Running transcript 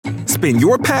Spin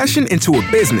your passion into a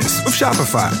business with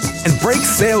Shopify and break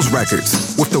sales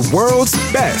records with the world's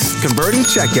best converting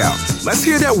checkout. Let's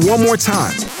hear that one more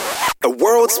time. The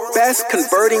world's best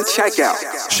converting checkout.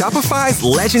 Shopify's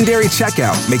legendary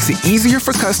checkout makes it easier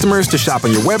for customers to shop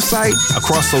on your website,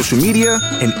 across social media,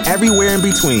 and everywhere in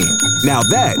between. Now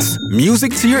that's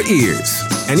music to your ears.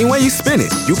 Any way you spin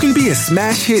it, you can be a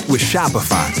smash hit with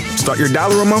Shopify. Start your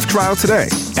 $1 a month trial today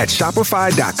at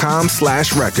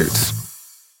shopify.com/records.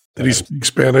 Did he speak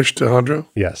Spanish to Jandro?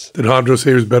 Yes. Did Jandro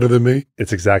say he was better than me?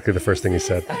 It's exactly the first thing he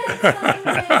said.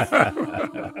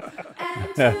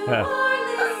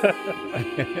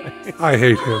 I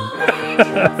hate him.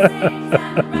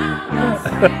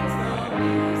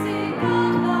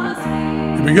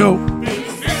 Here we go.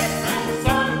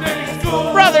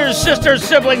 Brothers, sisters,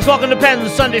 siblings, welcome to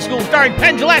Penn's Sunday School starring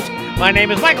Penn Jillette. My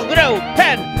name is Michael Godot.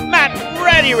 Penn, Matt,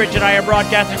 Reddy, Rich, and I are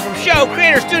broadcasting from Show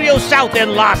Creator Studios South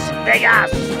in Las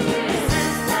Vegas.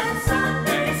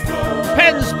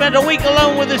 Penn spent a week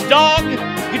alone with his dog.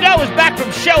 Godot is back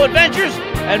from show adventures,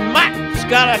 and Matt's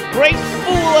got a great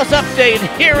Fool Us update.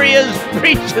 Here he is,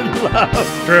 preaching love.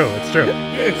 It's true.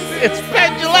 It's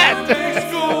Penn Jillette.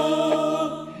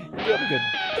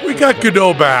 We got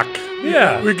Godot back.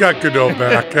 Yeah. We got Godot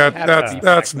back.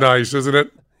 That's nice, isn't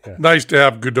it? Yeah. Nice to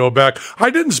have Godot back. I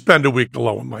didn't spend a week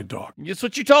alone with my dog. That's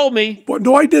what you told me. Well,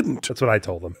 no, I didn't. That's what I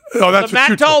told him. Oh, that's what what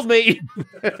Matt told me.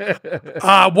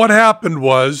 What happened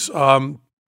was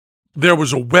there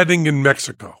was a wedding in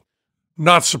Mexico.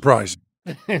 Not surprising.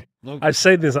 I've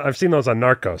seen those on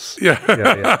Narcos.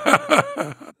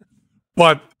 Yeah.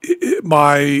 But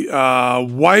my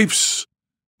wife's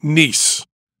niece,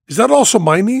 is that also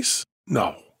my niece?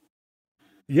 No.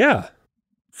 Yeah.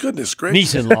 Goodness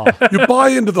gracious. Niece-in-law. You buy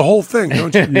into the whole thing,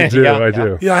 don't you? You do, I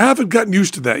do. Yeah, I haven't gotten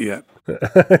used to that yet.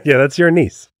 Yeah, that's your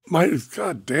niece.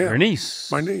 God damn. Your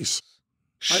niece. My niece.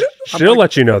 She'll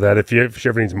let you know that if she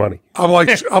ever needs money. I'm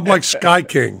like Sky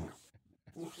King.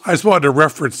 I just wanted to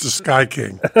reference to Sky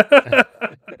King.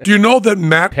 Do you know that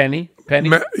Matt... Penny? Penny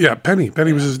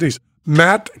was his niece.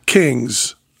 Matt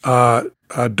King's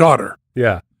daughter.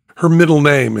 Yeah. Her middle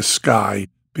name is Sky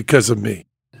because of me.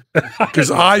 Because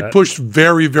I pushed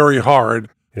very, very hard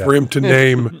for him to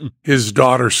name his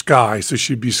daughter Sky, so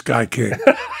she'd be Sky King.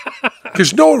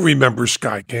 Because no one remembers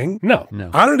Sky King. No.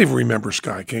 I don't even remember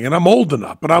Sky King, and I'm old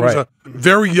enough. But I was a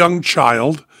very young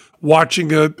child watching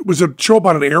was a show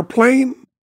about an airplane?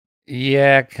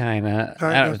 Yeah, kind of.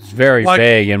 It's very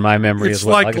vague in my memory as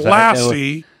well. It's like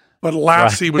Lassie, but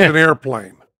Lassie with an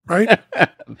airplane, right?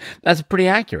 That's pretty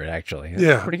accurate, actually.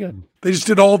 That's pretty good. They just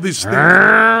did all these things.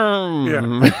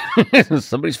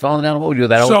 Somebody's falling down a hole with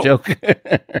that old joke.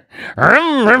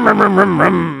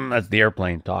 That's the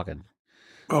airplane talking.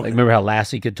 Okay. Like, remember how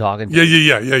Lassie could talk?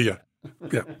 Yeah.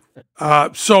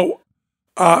 So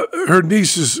her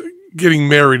niece is getting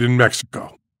married in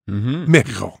Mexico. Mm-hmm.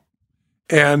 Mexico.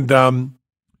 And so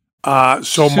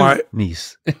my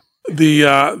niece.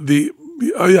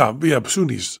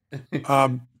 Sunnis.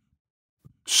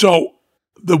 So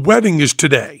the wedding is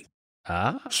today.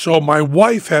 So my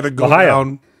wife had to go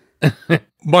down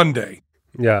Monday.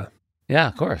 Yeah. Yeah,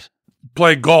 of course.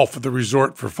 Play golf at the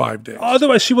resort for 5 days.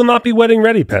 Otherwise, she will not be wedding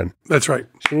ready, Penn. That's right.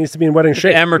 She needs to be in wedding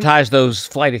shape. Amortize those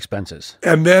flight expenses.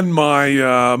 And then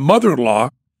my mother-in-law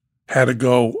had to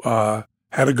go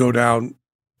down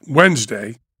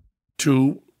Wednesday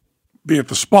to be at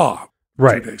the spa.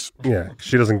 Right. 2 days. Yeah,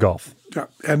 she doesn't golf. Yeah.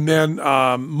 And then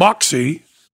Moxie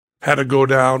had to go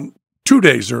down 2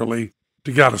 days early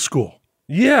to get out of school.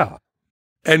 Yeah.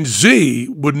 And Z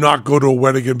would not go to a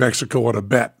wedding in Mexico on a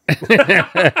bet.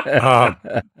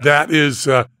 That is,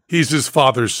 he's his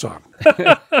father's son.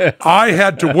 I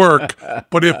had to work,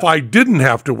 but if I didn't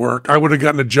have to work, I would have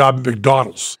gotten a job at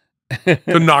McDonald's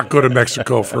to not go to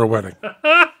Mexico for a wedding.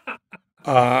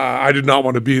 I did not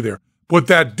want to be there. What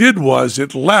that did was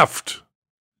it left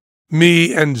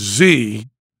me and Z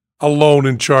alone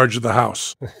in charge of the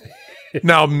house.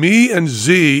 Now, me and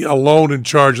Z alone in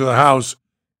charge of the house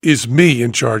is me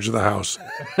in charge of the house.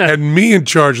 And me in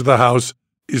charge of the house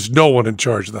is no one in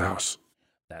charge of the house.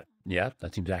 That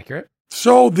seems accurate.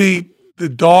 So the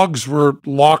dogs were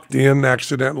locked in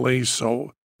accidentally.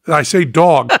 So I say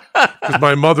dog because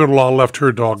my mother-in-law left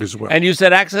her dog as well. And you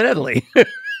said accidentally,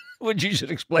 which you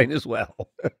should explain as well.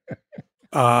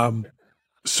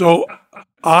 So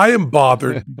I am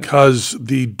bothered because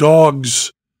the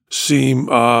dogs seem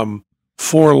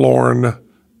forlorn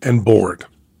and bored.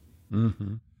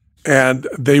 Mm-hmm. And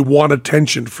they want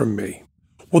attention from me.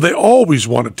 Well, they always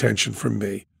want attention from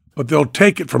me, but they'll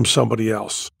take it from somebody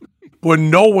else.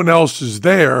 When no one else is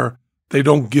there, they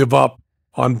don't give up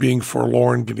on being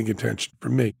forlorn, getting attention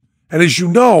from me. And as you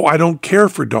know, I don't care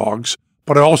for dogs,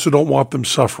 but I also don't want them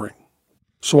suffering.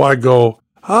 So I go,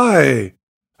 "Hi,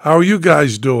 how are you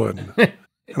guys doing?"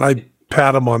 And I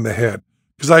pat them on the head.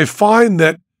 Because I find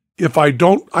that if I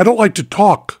don't like to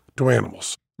talk to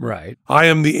animals. Right. I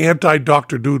am the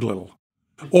anti-Dr. Doolittle.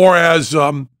 Or as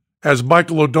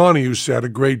Michael O'Donoghue said, a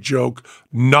great joke,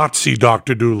 Nazi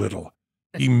Dr. Doolittle.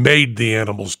 He made the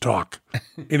animals talk.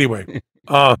 Anyway,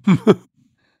 other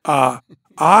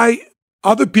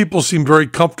people seem very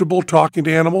comfortable talking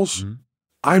to animals. Mm-hmm.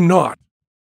 I'm not.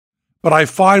 But I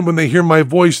find when they hear my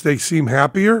voice, they seem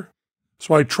happier.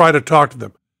 So I try to talk to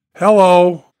them.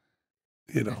 Hello.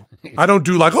 I don't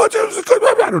do like, I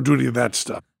don't do any of that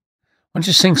stuff. Why don't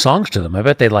you sing songs to them? I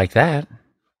bet they like that.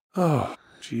 Oh,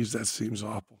 geez, that seems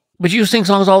awful. But you sing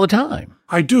songs all the time.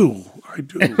 I do.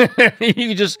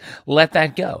 You just let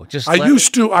that go.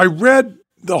 I read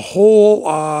the whole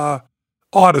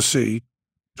Odyssey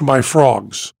to my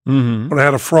frogs. Mm-hmm. When I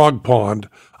had a frog pond,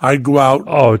 I'd go out.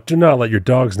 Oh, do not let your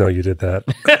dogs know you did that.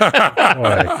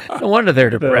 No wonder they're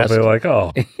depressed. They'll be like,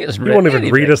 oh, you won't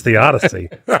even read us the Odyssey.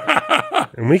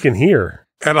 And we can hear.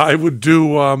 And I would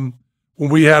do, when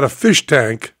we had a fish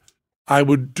tank, I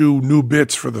would do new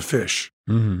bits for the fish.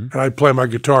 Mm-hmm. And I'd play my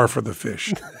guitar for the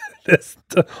fish.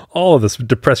 All of this would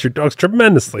depress your dogs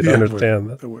tremendously to understand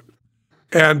that. It would.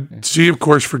 And Z, of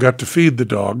course, forgot to feed the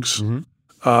dogs.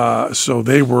 Mm-hmm. So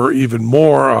they were even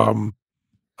more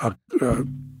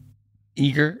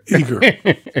eager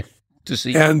to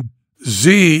see. And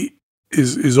Z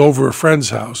is over a friend's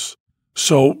house.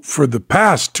 So for the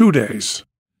past 2 days,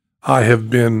 I have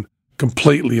been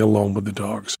completely alone with the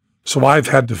dogs. So I've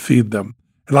had to feed them.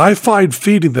 And I find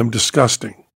feeding them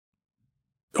disgusting.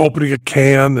 Opening a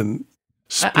can and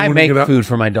spooning I make it up. food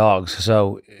for my dogs,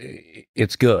 so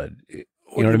it's good. You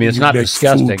know what I mean? It's You not make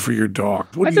disgusting. Food for your dog.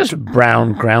 I just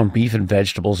brown ground beef and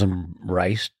vegetables and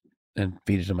rice and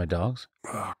feed it to my dogs.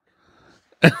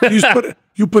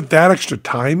 You put that extra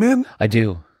time in? I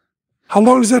do. How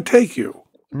long does that take you?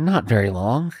 Not very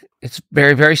long. It's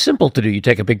very, very simple to do. You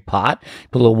take a big pot,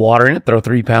 put a little water in it, throw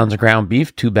 3 pounds of ground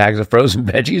beef, 2 bags of frozen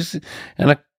veggies, and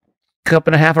a cup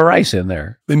and a half of rice in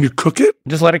there. Then you cook it?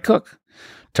 Just let it cook.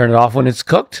 Turn it off when it's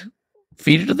cooked.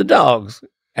 Feed it to the dogs.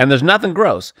 And there's nothing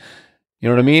gross. You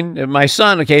know what I mean? My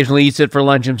son occasionally eats it for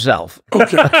lunch himself.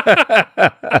 Okay.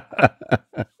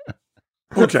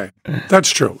 Okay. That's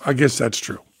true. I guess that's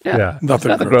true. Yeah.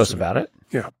 Nothing gross about it.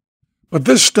 Yeah. But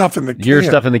this stuff in the can. Your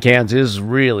stuff in the cans is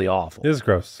really awful. It is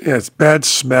gross. Yeah, it's bad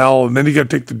smell. And then you got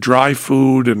to take the dry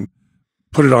food and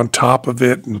put it on top of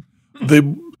it. And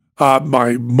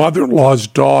my mother-in-law's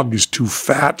dog is too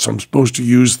fat, so I'm supposed to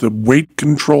use the weight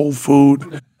control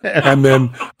food. And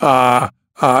then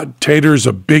Tater's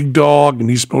a big dog, and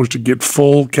he's supposed to get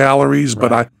full calories,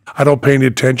 but I don't pay any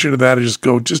attention to that. I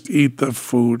just eat the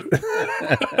food.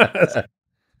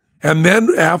 And then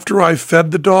after I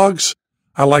fed the dogs,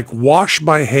 I wash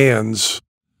my hands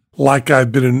like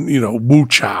I've been in, Wu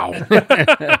Chow.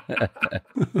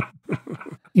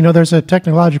 There's a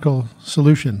technological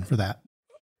solution for that.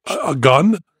 A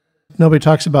gun? Nobody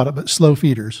talks about it, but slow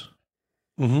feeders.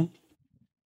 Mm-hmm.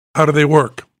 How do they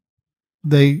work?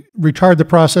 They retard the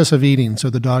process of eating so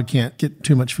the dog can't get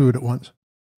too much food at once.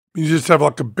 You just have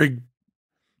a big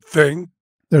thing?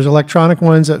 There's electronic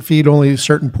ones that feed only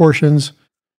certain portions,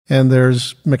 and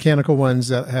there's mechanical ones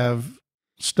that have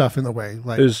stuff in the way.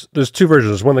 There's 2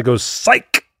 versions. There's one that goes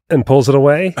psych and pulls it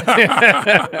away, and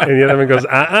the other one goes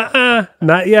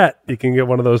not yet. You can get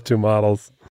one of those 2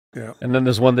 models. Yeah. And then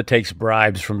there's one that takes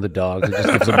bribes from the dogs and just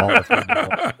gives them all the food.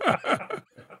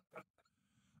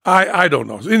 I don't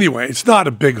know. Anyway, it's not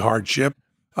a big hardship.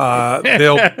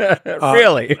 They'll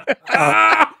really.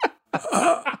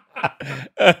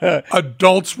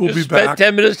 Adults will be back. Spent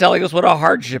 10 minutes telling us what a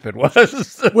hardship it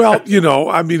was. Well,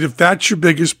 if that's your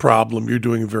biggest problem, you're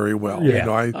doing very well. Yeah.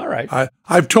 All right.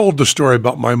 I've told the story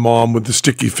about my mom with the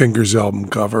Sticky Fingers album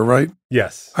cover, right?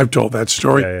 Yes. I've told that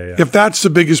story. Yeah. If that's the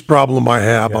biggest problem I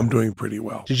have, I'm doing pretty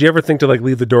well. Did you ever think to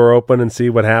leave the door open and see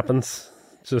what happens?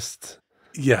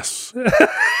 Yes.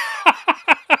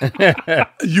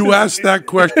 You asked that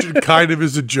question kind of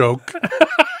as a joke.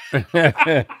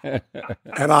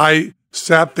 And I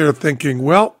sat there thinking,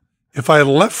 well, if I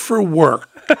left for work.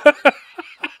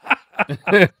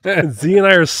 Z and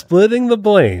I are splitting the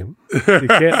blame. They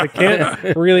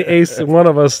can't really ace one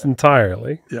of us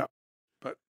entirely. Yeah.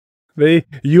 But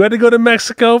you had to go to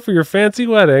Mexico for your fancy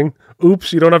wedding.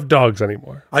 Oops, you don't have dogs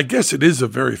anymore. I guess it is a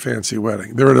very fancy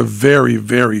wedding. They're at a very,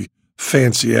 very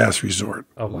fancy ass resort.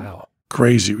 Oh, wow.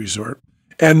 Crazy resort.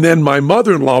 And then my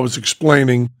mother-in-law was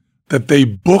explaining that they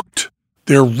booked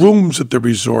their rooms at the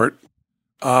resort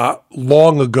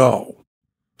long ago.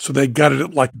 So they got it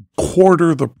at like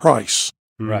quarter the price.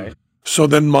 Right. So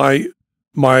then my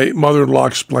mother-in-law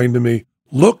explained to me,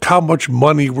 look how much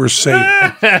money we're saving.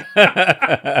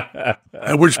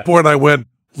 At which point I went,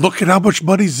 look at how much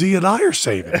money Z and I are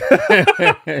saving.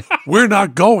 We're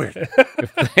not going.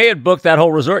 If they had booked that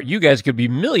whole resort, you guys could be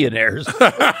millionaires.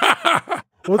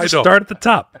 We'll just start at the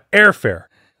top. Airfare.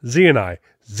 Z and I,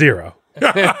 0.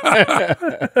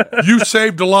 You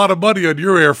saved a lot of money on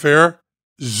your airfare.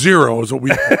 0 is what we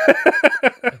pay.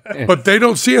 But they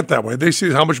don't see it that way. They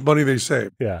see how much money they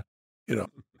saved. Yeah. You know.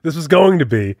 This was going to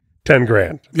be 10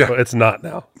 grand. Yeah. But it's not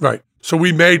now. Right. So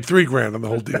we made $3,000 on the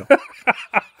whole deal.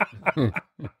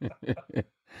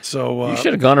 So You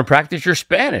should have gone and practiced your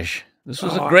Spanish. This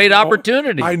was a great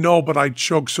opportunity. I know, but I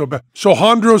choked so bad. So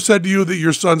Hondro said to you that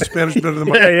your son's Spanish better than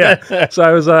mine. Yeah. So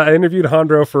I interviewed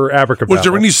Hondro for Abracabella. Was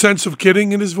there any sense of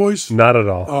kidding in his voice? Not at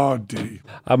all. Oh, D.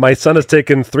 My son has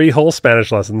taken 3 whole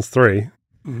Spanish lessons, 3.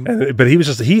 Mm-hmm. But he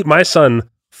was my son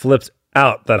flipped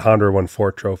out that Hondro won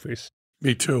 4 trophies.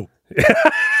 Me too.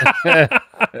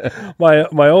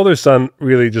 My older son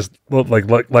really just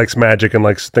likes magic and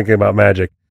likes thinking about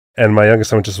magic. And my youngest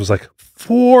son just was like,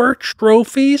 4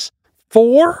 trophies?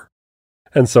 4?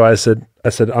 And so I said,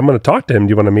 I'm going to talk to him.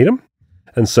 Do you want to meet him?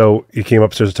 And so he came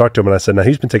upstairs to talk to him. And I said, now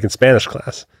he's been taking Spanish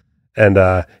class. And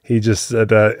he just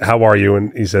said, how are you?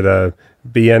 And he said,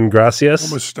 bien gracias.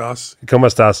 ¿Cómo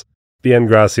estás? Bien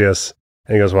gracias.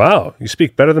 And he goes, wow, you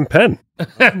speak better than Penn.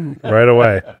 Right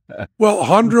away. Well,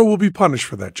 Hondro will be punished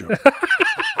for that joke.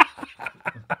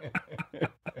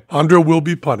 Hondro will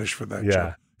be punished for that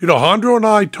joke. You know, Hondro and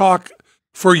I talk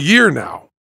for a year now.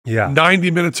 Yeah.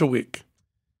 90 minutes a week.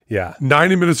 Yeah.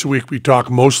 90 minutes a week. We talk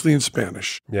mostly in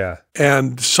Spanish. Yeah.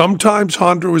 And sometimes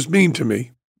Hondro is mean to me,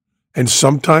 and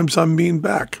sometimes I'm mean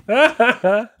back.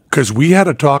 Because we had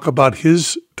to talk about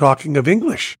his talking of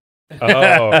English,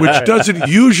 which doesn't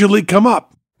usually come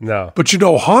up. No. But you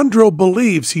know, Hondro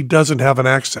believes he doesn't have an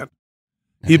accent.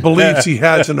 He believes he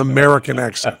has an American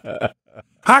accent.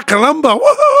 Ha, Columba,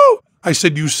 woohoo! I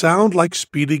said, you sound like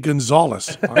Speedy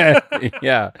Gonzales.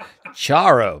 Yeah.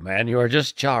 Charo, man. You are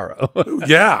just Charo.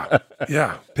 Yeah.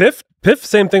 Piff,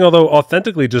 same thing, although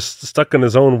authentically just stuck in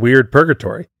his own weird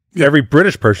purgatory. Yeah. Every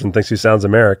British person thinks he sounds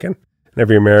American, and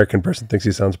every American person thinks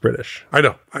he sounds British. I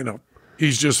know.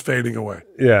 He's just fading away.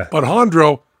 Yeah. But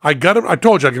Hondro, I got him. I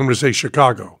told you I got him to say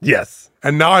Chicago. Yes.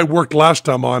 And now I worked last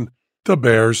time on the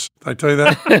Bears. Did I tell you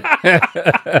that?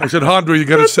 I said, Hondro, you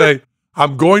got to say,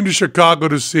 I'm going to Chicago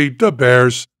to see the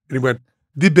Bears. And he went,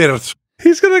 the Bears.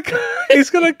 He's gonna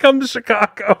come to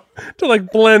Chicago to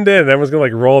like blend in. Everyone's gonna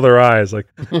like roll their eyes, like,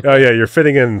 oh yeah, you're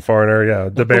fitting in, foreigner. Yeah,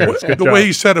 the Bears. The way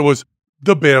he said it was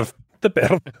the Bears, the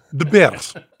Bears, the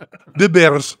Bears, the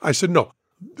Bears. I said no,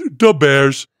 the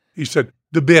Bears. He said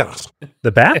the Bears,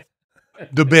 the bat,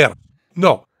 the Bears.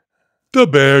 No, the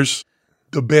Bears,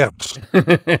 the Bears,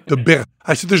 the Bears.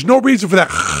 I said there's no reason for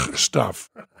that stuff.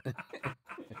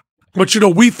 But you know,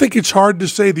 we think it's hard to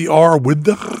say the R with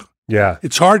the. Yeah.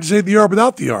 It's hard to say the R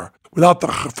without the R, without the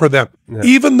for them. Yeah.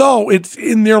 Even though it's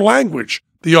in their language,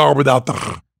 the R without the.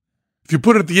 If you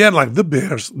put it at the end like the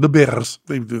Bears,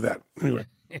 they do that. Anyway.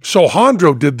 So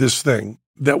Hondro did this thing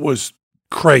that was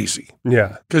crazy.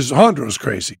 Yeah. Because Hondro's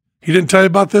crazy. He didn't tell you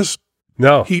about this?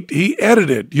 No. He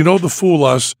edited, you know, to fool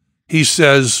us. He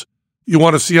says, you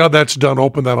want to see how that's done?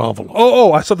 Open that envelope.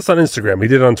 Oh, I saw this on Instagram. He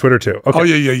did it on Twitter too. Okay. Oh,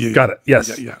 yeah. Got it.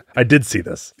 Yes. Yeah. I did see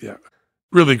this. Yeah.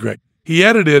 Really great. He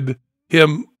edited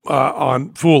him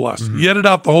on Fool Us. Mm-hmm. He edited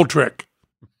out the whole trick.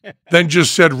 Then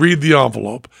just said, read the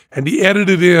envelope. And he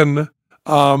edited in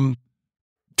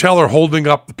Teller holding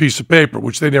up the piece of paper,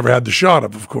 which they never had the shot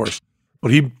of course. But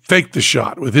he faked the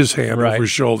shot with his hand over his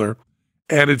shoulder.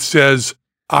 And it says,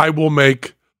 I will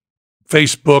make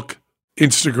Facebook,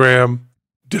 Instagram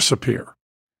disappear.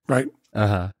 Right?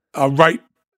 Uh-huh. Right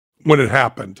when it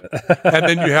happened. And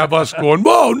then you have us going,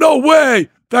 whoa, no way.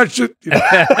 That's just,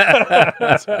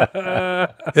 that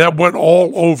went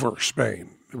all over Spain.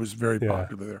 It was very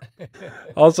popular there.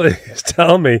 Also, he's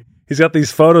telling me he's got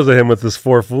these photos of him with his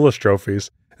 4 Foolish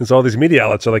trophies. And so all these media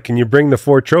outlets are like, can you bring the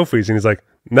 4 trophies? And he's like,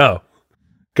 no,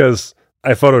 because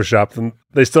I photoshopped them.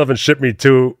 They still haven't shipped me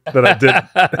 2 that I did.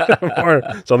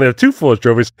 So I only have 2 Foolish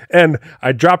trophies. And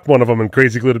I dropped one of them and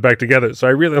crazy glued it back together. So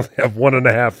I really only have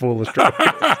 1.5 Foolish trophies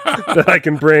that I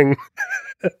can bring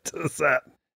to the set.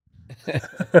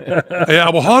 Yeah,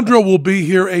 well, Hondro will be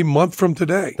here a month from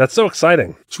today. That's so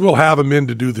exciting. So we'll have him in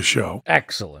to do the show.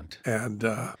 Excellent. And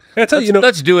I tell you,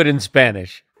 let's do it in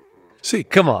Spanish. See,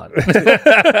 come on.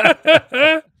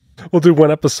 We'll do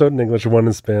 1 episode in English, 1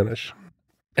 in Spanish.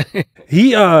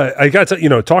 I got to, we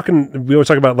always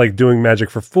talk about like doing magic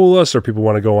for Fool Us, or people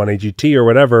want to go on AGT or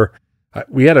whatever.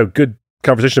 we had a good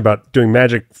conversation about doing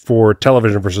magic for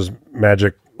television versus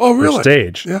magic for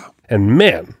stage. Yeah. And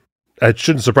man, it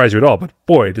shouldn't surprise you at all, but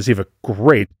boy, does he have a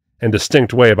great and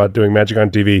distinct way about doing magic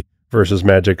on TV versus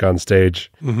magic on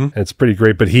stage. And it's pretty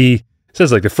great. But he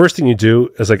says, like, the first thing you do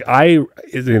is, like,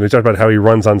 he talked about how he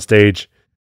runs on stage.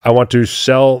 I want to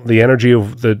sell the energy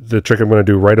of the trick I'm going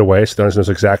to do right away, so the audience knows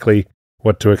exactly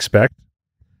what to expect.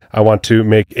 I want to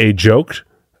make a joke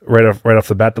right off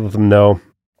the bat to let them know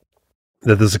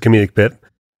that this is a comedic bit.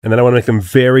 And then I want to make them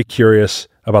very curious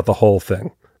about the whole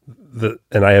thing.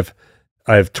 And I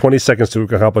have 20 seconds to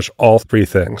accomplish all three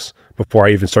things before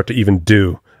I even start to even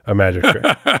do a magic trick.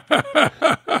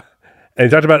 And he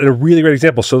talked about it in a really great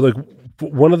example. So, like,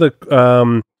 one of the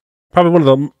probably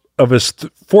one of his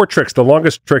 4 tricks, the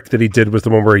longest trick that he did was the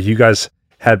one where you guys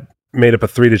had made up a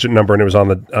 3-digit number and it was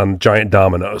on giant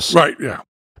dominoes. Right. Yeah.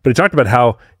 But he talked about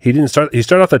how he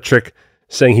started off that trick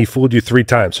saying he fooled you 3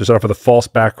 times. So he started off with a false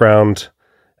background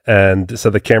and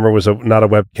said the camera was not a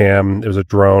webcam, it was a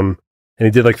drone. And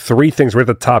he did like 3 things right at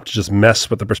the top to just mess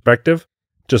with the perspective,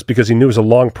 just because he knew it was a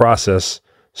long process.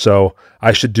 So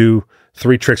I should do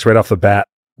 3 tricks right off the bat,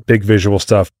 big visual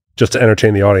stuff, just to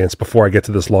entertain the audience before I get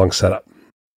to this long setup.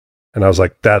 And I was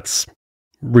like, that's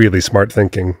really smart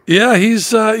thinking. Yeah,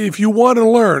 he's if you want to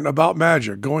learn about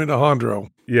magic, going to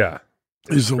Hondro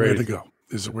is the way to go.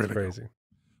 Is the way to go.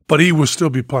 But he will still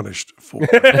be punished for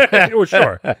it. Oh,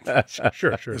 sure.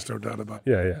 Sure. There's no doubt about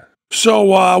it. Yeah. So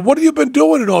what have you been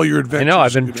doing in all your adventures? I know,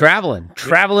 I've been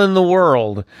traveling the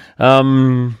world.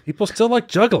 People still like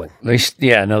juggling.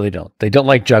 No, they don't. They don't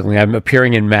like juggling. I'm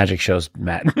appearing in magic shows,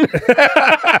 Matt.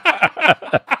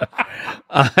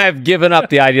 I've given up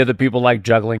the idea that people like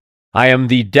juggling. I am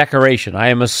the decoration. I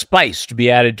am a spice to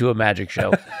be added to a magic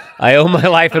show. I owe my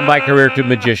life and my career to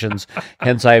magicians.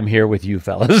 Hence, I am here with you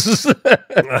fellas.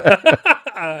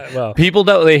 Well, people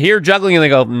they hear juggling and they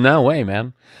go, no way,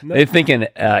 man. No. They're thinking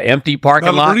empty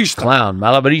parking lot, clown,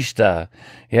 malabarista,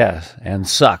 yes, and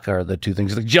suck are the 2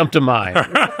 things that jump to mind.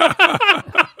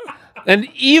 And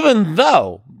even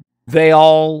though they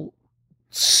all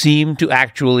seem to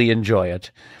actually enjoy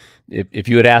it, if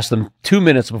you had asked them 2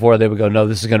 minutes before, they would go, no,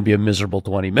 this is going to be a miserable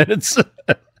 20 minutes.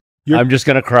 I'm just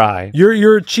going to cry.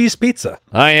 You're a cheese pizza.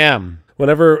 I am.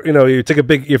 Whenever, you take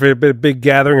if you're a big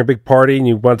gathering, a big party, and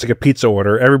you want to take a pizza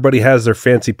order, everybody has their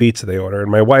fancy pizza they order. And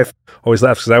my wife always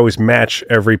laughs because I always match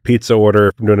every pizza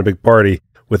order from doing a big party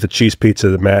with a cheese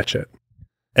pizza to match it.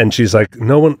 And she's like,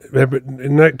 don't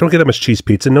get that much cheese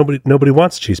pizza. Nobody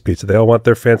wants cheese pizza. They all want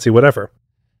their fancy whatever.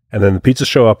 And then the pizzas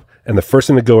show up, and the first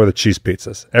thing to go are the cheese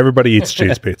pizzas. Everybody eats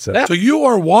cheese pizza. So you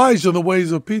are wise in the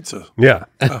ways of pizza. Yeah.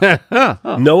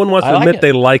 No one wants to admit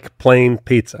they like plain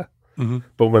pizza. Mm-hmm.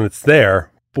 But when it's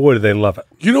there, boy, do they love it.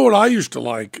 You know what I used to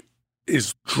like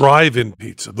is drive-in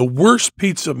pizza. The worst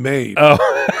pizza made. Oh.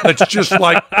 That's just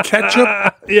like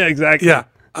ketchup. Yeah, exactly. Yeah.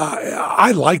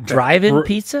 I like that. Drive-in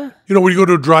pizza? You know, when you go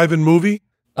to a drive-in movie?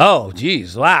 Oh,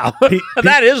 geez. Wow.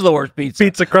 That is the worst pizza.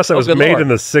 Pizza crust that was made in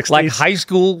the 60s.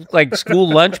 Like school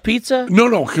lunch pizza?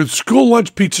 No, because school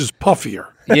lunch pizza is puffier.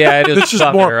 Yeah, it is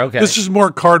puffier. This is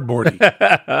more cardboardy.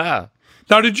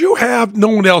 Now, no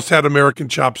one else had American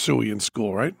chop suey in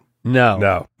school, right?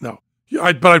 No.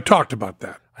 But I've talked about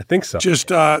that. I think so.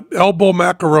 Just elbow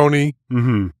macaroni,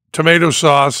 tomato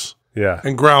sauce,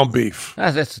 and ground beef.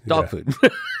 That's dog food.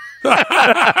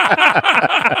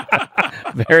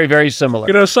 Very, very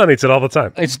similar. Son eats it all the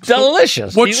time. It's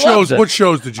delicious. What shows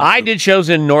did you do? I did shows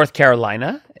in North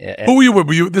Carolina. Who were you with?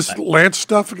 Were you this Lance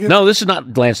stuff again? No, this is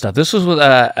not Lance stuff. This was with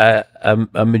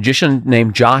a magician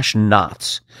named Josh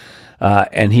Knotts.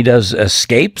 And he does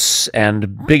escapes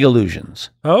and big illusions.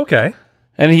 Oh, okay.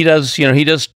 And he does 30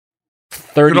 minutes.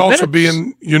 Could also be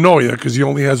in Unoya because he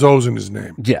only has O's in his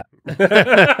name. Yeah.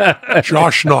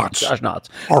 Josh Knotts. Josh Knotts.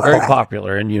 Very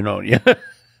popular in Unoya.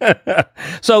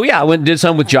 So yeah, I went and did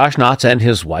some with Josh Knotts and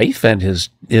his wife and his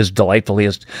delightfully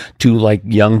his 2 like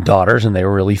young daughters, and they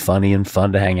were really funny and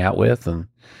fun to hang out with, and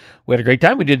we had a great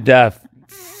time. We did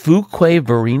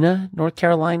Fuquay-Varina, North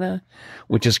Carolina,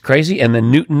 which is crazy, and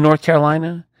then Newton, North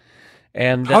Carolina.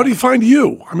 And how do you find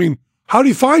you? I mean, how do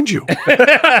you find you?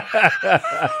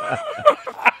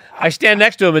 I stand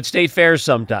next to him at state fairs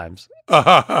sometimes.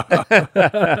 But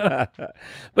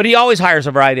he always hires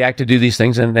a variety act to do these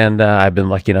things, and I've been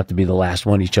lucky enough to be the last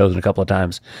one he's chosen a couple of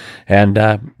times, and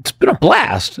it's been a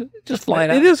blast just flying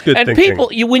out. It is good. And thinking.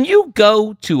 people, when you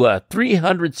go to a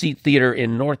 300-seat theater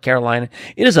in North Carolina,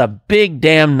 it is a big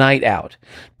damn night out.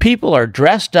 People are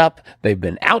dressed up. They've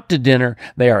been out to dinner.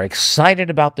 They are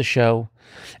excited about the show.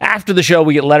 After the show,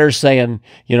 we get letters saying,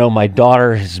 my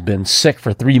daughter has been sick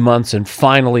for 3 months and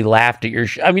finally laughed at your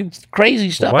show. I mean,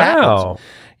 crazy stuff happens.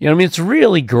 You know what I mean? It's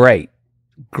really great.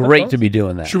 Great to awesome. be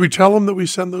doing that. Should we tell them that we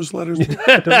send those letters?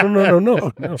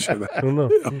 No.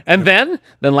 And then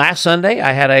last Sunday,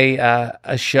 I had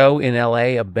a show in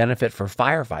L.A., a benefit for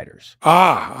firefighters.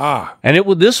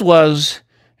 And this was,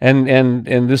 and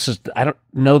this is, I don't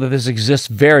know that this exists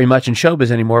very much in showbiz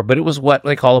anymore, but it was what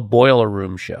they call a boiler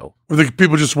room show. Where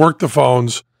people just work the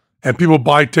phones and people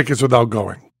buy tickets without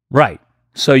going. Right.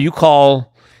 So you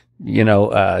call,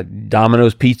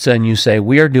 Domino's Pizza and you say,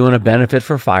 we are doing a benefit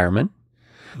for firemen.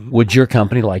 Would your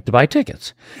company like to buy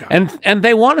tickets? Yeah. And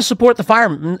they want to support the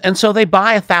firemen, and so they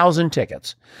buy 1,000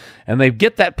 tickets. And they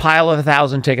get that pile of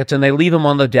 1,000 tickets, and they leave them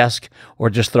on the desk or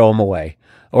just throw them away.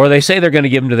 Or they say they're going to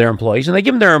give them to their employees, and they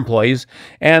give them to their employees,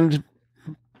 and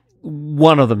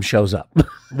one of them shows up.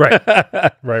 Right.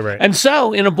 And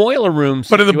so in a boiler room...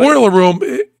 But in the boiler room,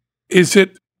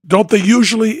 don't they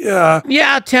usually...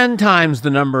 10 times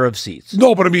the number of seats.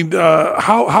 No, but I mean,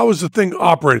 how is the thing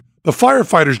operated? The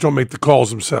firefighters don't make the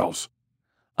calls themselves.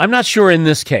 I'm not sure in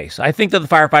this case. I think that the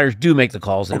firefighters do make the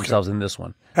calls themselves in this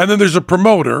one. And then there's a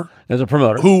promoter.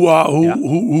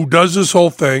 Who does this whole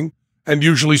thing and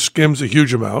usually skims a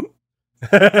huge amount.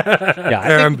 I think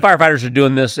the firefighters are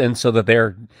doing this, and so that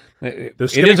it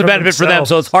is a benefit for them,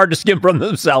 so it's hard to skim from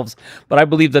themselves. But I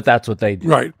believe that that's what they do.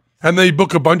 Right. And they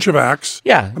book a bunch of acts.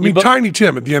 Yeah. I mean, Tiny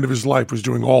Tim at the end of his life was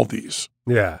doing all these.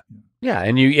 Yeah. Yeah,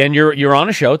 and you're on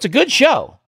a show. It's a good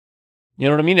show. You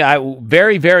know what I mean?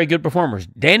 Very, very good performers.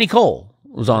 Danny Cole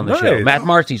was on the show. Matt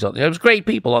Marcy's on. It was great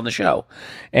people on the show,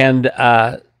 and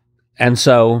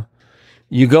so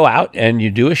you go out and you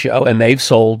do a show, and they've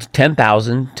sold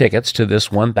 10,000 tickets to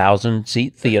this 1,000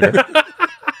 seat theater.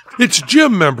 It's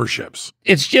gym memberships.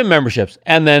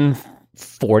 And then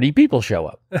 40 people show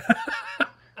up.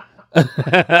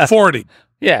 40.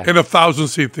 Yeah. In a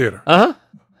 1,000-seat theater.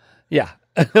 Yeah.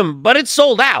 But it's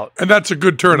sold out. And that's a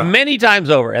good turnout. Many times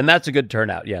over, and that's a good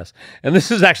turnout, yes. And this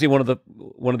is actually one of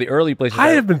the early places. I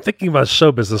have been thinking about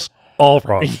show business all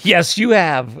wrong. Yes, you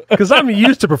have. Because I'm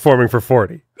used to performing for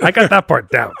 40. I got that part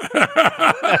down.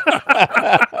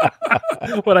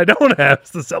 What I don't have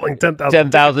is the selling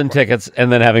 10,000 tickets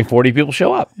and then having 40 people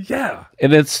show up. Yeah.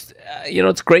 And it's,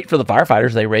 it's great for the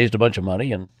firefighters. They raised a bunch of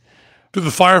money. And do the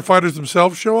firefighters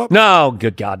themselves show up? No,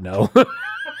 good God, no.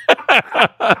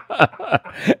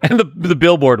 And the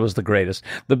billboard was the greatest.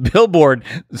 The billboard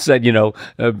said,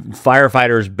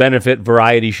 firefighters benefit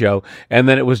variety show. And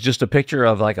then it was just a picture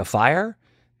of like a fire.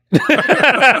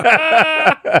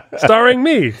 Starring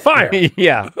me, fire.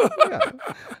 Yeah.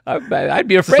 I'd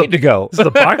be afraid to go. Is this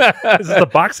a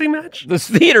boxing match? This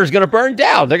theater's going to burn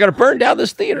down. They're going to burn down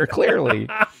this theater, clearly.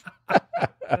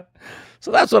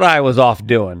 So that's what I was off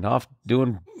doing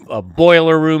a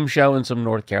boiler room show and some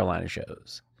North Carolina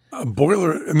shows. A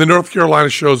boiler, and the North Carolina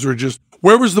shows were just,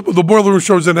 where was the boiler room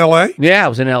shows in L.A.? Yeah, it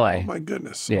was in L.A. Oh, my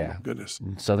goodness. Yeah. Oh, my goodness.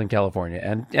 In Southern California.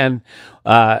 And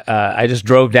I just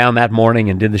drove down that morning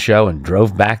and did the show and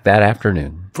drove back that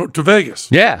afternoon. To Vegas?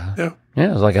 Yeah. Yeah,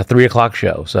 it was like a 3:00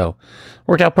 show, so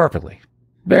worked out perfectly.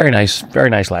 Very nice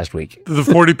last week. Did the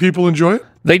 40 people enjoy it?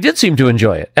 They did seem to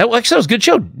enjoy it. Like I said, it was a good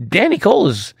show. Danny Cole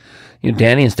is...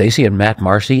 Danny and Stacy and Matt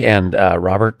Marcy and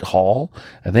Robert Hall,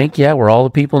 I think, were all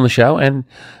the people in the show, and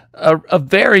a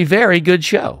very, very good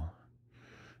show.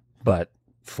 But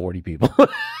 40 people.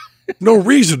 No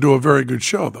reason to do a very good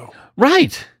show, though.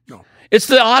 Right. No. It's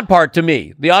the odd part to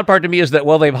me. The odd part to me is that,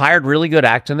 they've hired really good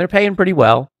acts, and they're paying pretty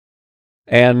well,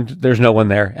 and there's no one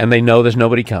there, and they know there's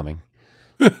nobody coming.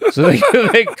 So they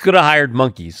could have hired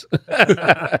monkeys.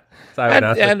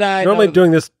 Normally doing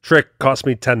this trick costs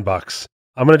me $10.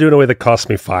 I'm going to do it in a way that costs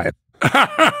me $5.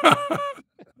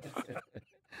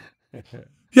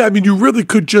 Yeah, I mean, you really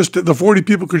could the 40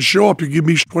 people could show up. You give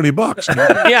me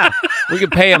 $20. Yeah, we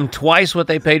could pay them twice what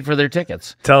they paid for their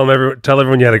tickets. Tell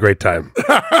everyone you had a great time.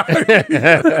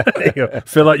 There you go.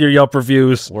 Fill out your Yelp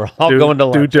reviews. We're all going to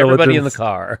lunch. Everybody in the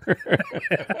car.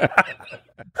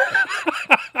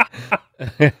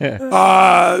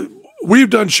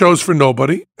 We've done shows for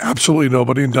nobody, absolutely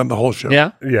nobody, and done the whole show.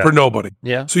 Yeah. For nobody.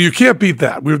 Yeah. So you can't beat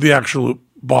that. We're the absolute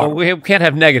bottom. Well, we can't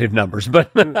have negative numbers,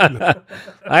 but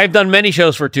I've done many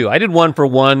shows for two. I did one for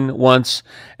one once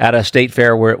at a state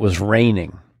fair where it was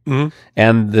raining,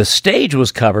 and the stage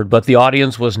was covered, but the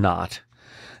audience was not.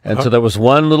 And so there was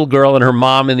one little girl and her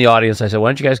mom in the audience. I said, why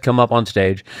don't you guys come up on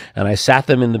stage? And I sat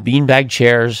them in the beanbag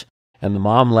chairs. And the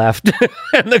mom left,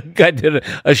 and the guy did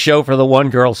a show for the one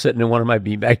girl sitting in one of my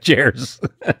beanbag chairs.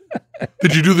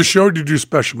 Did you do the show or did you do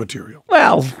special material?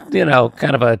 Well,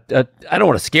 kind of I don't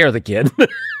want to scare the kid.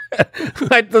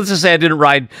 Let's just say I didn't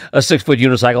ride a 6-foot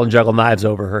unicycle and juggle knives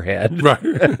over her head. Right.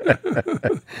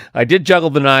 I did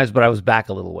juggle the knives, but I was back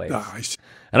a little ways. Nice.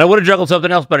 And I would have juggled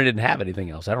something else, but I didn't have anything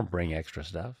else. I don't bring extra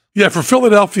stuff. Yeah, for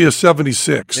Philadelphia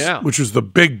 76, Yeah. which was the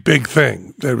big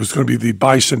thing. It was going to be the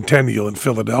bicentennial in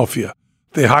Philadelphia.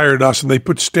 They hired us, and they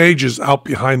put stages out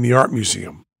behind the art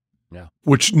museum,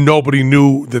 which nobody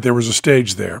knew that there was a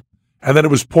stage there. And then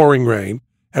it was pouring rain,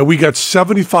 and we got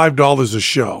 $75 a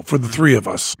show for the three of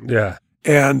us. Yeah.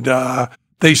 And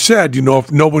they said,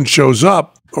 if no one shows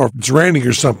up or if it's raining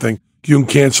or something, you can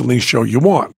cancel any show you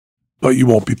want, but you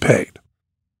won't be paid.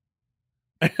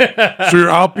 So you're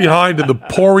out behind in the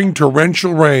pouring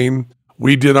torrential rain.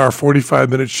 We did our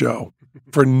 45-minute show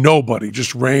for nobody,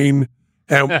 just rain.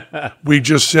 And we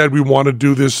just said we want to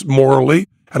do this morally.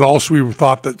 And also we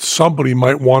thought that somebody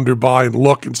might wander by and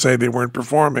look and say they weren't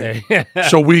performing.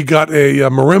 So we got a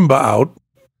marimba out,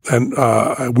 and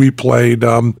we played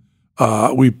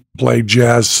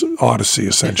Jazz Odyssey,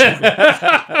 essentially.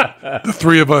 The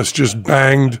three of us just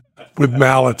banged with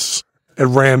mallets at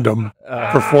random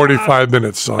for 45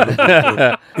 minutes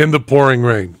in the pouring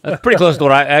rain. That's pretty close to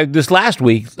what I this last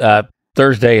week,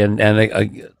 Thursday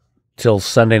and till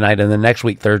Sunday night, and then next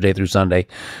week, Thursday through Sunday,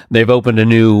 they've opened a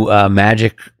new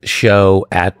magic show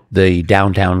at the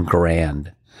Downtown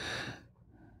Grand.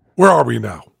 Where are we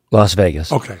now? Las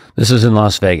Vegas. Okay. This is in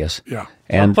Las Vegas. Yeah.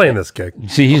 And I'm playing this gig.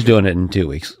 see, he's doing it in 2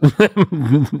 weeks.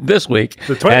 This week.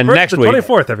 The 21st, and next the week.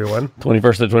 24th, everyone.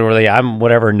 21st to 24th. Yeah, I'm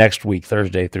whatever next week,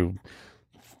 Thursday through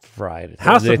Friday.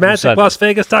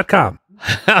 HouseOfMagicLasVegas.com.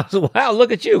 Wow,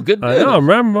 look at you. Good I news. know.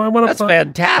 Remember, That's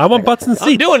fantastic. I want butts and I'm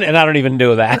seats. doing it, and I don't even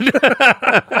do that.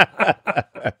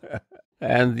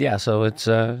 And yeah, so it's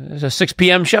a 6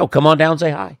 p.m. show. Come on down,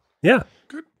 say hi. Yeah.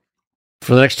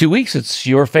 For the next 2 weeks, it's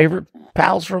your favorite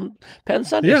pals from Penn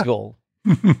Sunday School.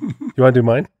 You want to do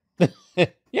mine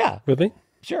Yeah, with me?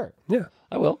 sure. Yeah.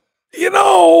 I will.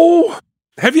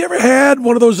 Have you ever had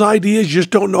one of those ideas you just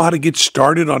don't know how to get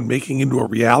started on making into a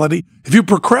reality? If you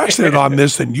procrastinate on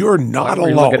this, then you're not Why were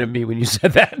you alone. looking at me when you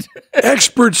said that?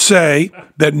 Experts say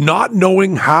that not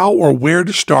knowing how or where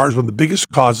to start is one of the biggest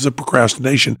causes of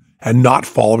procrastination and not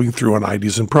following through on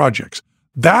ideas and projects.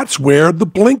 That's where the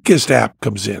Blinkist app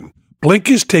comes in.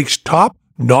 Blinkist takes top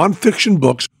nonfiction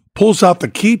books, pulls out the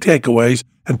key takeaways,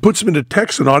 and puts them into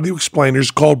text and audio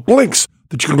explainers called Blinks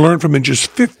that you can learn from in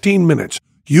just 15 minutes.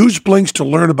 Use Blinks to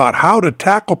learn about how to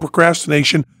tackle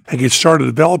procrastination and get started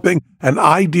developing an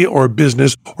idea or a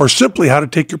business, or simply how to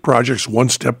take your projects one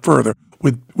step further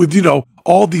with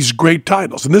all these great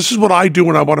titles. And this is what I do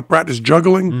when I want to practice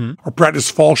juggling or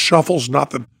practice false shuffles. Not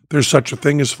that there's such a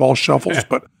thing as false shuffles,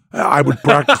 but I would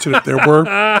practice it if there were.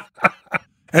 And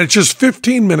it's just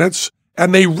 15 minutes,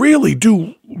 and they really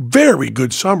do very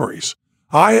good summaries.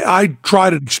 I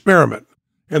tried an experiment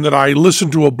in that I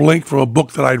listened to a blink from a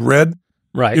book that I'd read.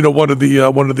 Right. One of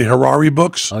the Harari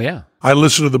books. Oh, yeah. I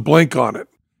listened to the blink on it,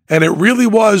 and it really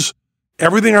was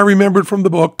everything I remembered from the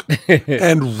book,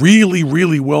 and really,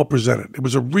 really well presented. It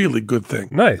was a really good thing.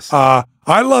 Nice. I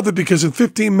love it because in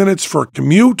 15 minutes for a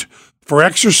commute, for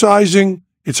exercising,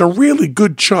 it's a really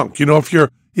good chunk.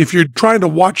 If you're trying to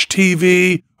watch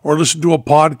TV or listen to a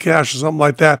podcast or something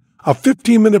like that, a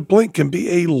 15-minute blink can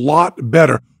be a lot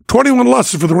better. 21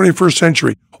 lessons for the 21st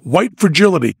century. White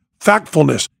fragility.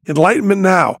 Factfulness, Enlightenment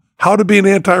Now, How to Be an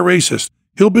Anti-Racist,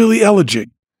 Hillbilly Elegy,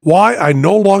 Why I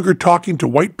No Longer Talking to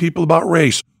White People About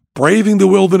Race, Braving the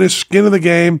Wilderness, Skin in the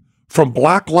Game, From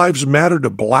Black Lives Matter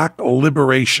to Black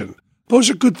Liberation.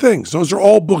 Those are good things. Those are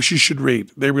all books you should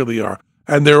read. They really are.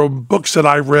 And there are books that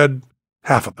I've read,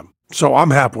 half of them. So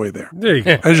I'm halfway there. There you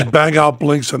go. I just bang out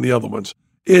blinks on the other ones.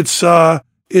 It's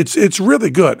really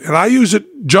good. And I use it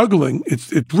juggling.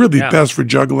 It's really best for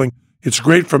juggling. It's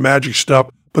great for magic stuff.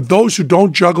 But those who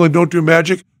don't juggle and don't do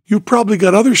magic, you've probably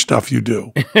got other stuff you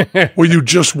do where you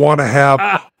just want to have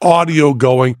audio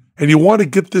going and you want to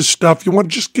get this stuff. You want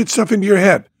to just get stuff into your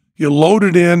head. You load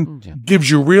it in, gives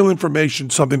you real information,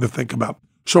 something to think about.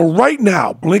 So right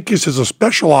now, Blinkist has a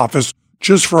special office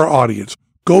just for our audience.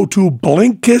 Go to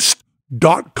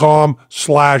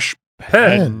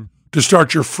Blinkist.com/pen to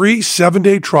start your free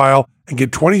 7-day trial and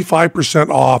get 25%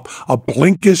 off a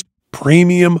Blinkist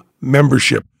premium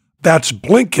membership. That's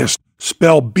Blinkist,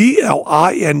 spelled Blinkist.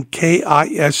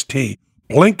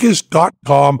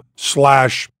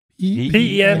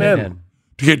 Blinkist.com/PENN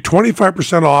to get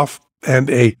 25% off and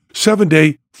a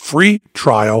 7-day free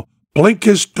trial.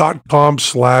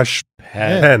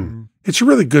 Blinkist.com/pen. It's a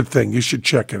really good thing. You should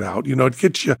check it out.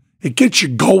 It gets you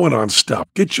going on stuff,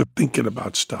 gets you thinking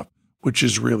about stuff, which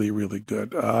is really, really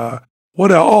good. What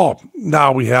else? Oh,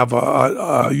 now we have,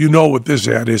 what this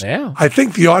ad is. Yeah. I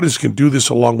think the audience can do this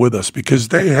along with us because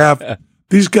they have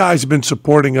These guys have been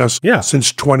supporting us Yeah.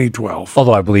 since 2012.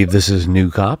 Although I believe this is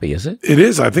new copy, is it? It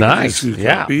is. I think Nice. it's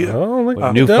Yeah. Oh, look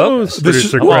at New those. focus. This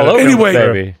is- producer well, credits. anyway,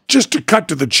 baby. just to cut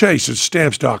to the chase, it's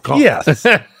stamps.com. Yes.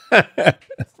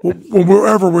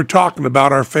 Wherever we're talking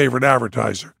about our favorite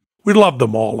advertiser. We love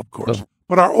them all, of course.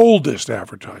 But our oldest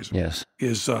advertiser Yes.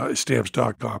 is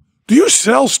stamps.com. Do you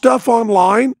sell stuff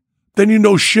online? Then you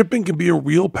know shipping can be a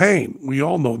real pain. We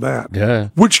all know that. Yeah.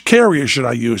 Which carrier should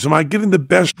I use? Am I getting the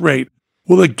best rate?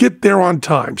 Will it get there on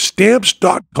time?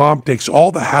 Stamps.com takes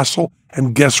all the hassle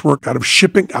and guesswork out of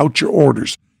shipping out your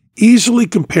orders. Easily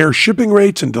compare shipping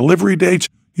rates and delivery dates.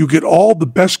 You get all the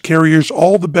best carriers,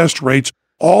 all the best rates,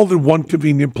 all in one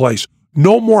convenient place.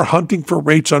 No more hunting for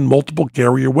rates on multiple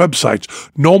carrier websites.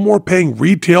 No more paying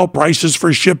retail prices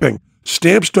for shipping.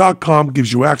 Stamps.com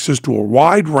gives you access to a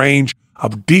wide range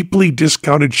of deeply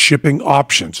discounted shipping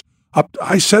options.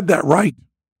 I said that right.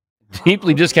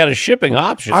 Deeply discounted shipping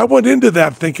option. I went into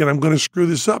that thinking I'm going to screw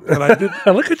this up, and I didn't.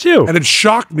 Look at you. And it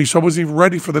shocked me, so I wasn't even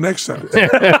ready for the next sentence.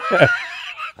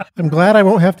 I'm glad I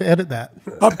won't have to edit that.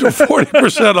 Up to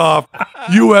 40% off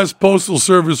U.S. Postal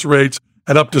Service rates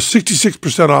and up to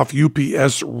 66% off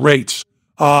UPS rates.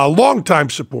 Longtime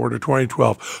supporter,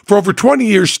 2012. For over 20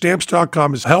 years,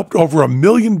 Stamps.com has helped over 1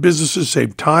 million businesses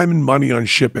save time and money on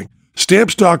shipping.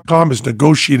 Stamps.com has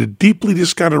negotiated deeply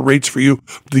discounted rates for you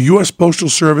for the U.S. Postal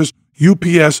Service,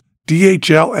 UPS,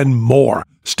 DHL, and more.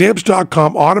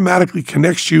 Stamps.com automatically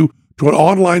connects you to an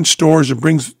online stores and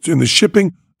brings in the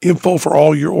shipping info for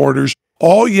all your orders.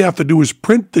 All you have to do is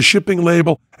print the shipping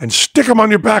label and stick them on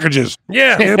your packages.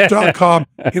 Yeah. Stamps.com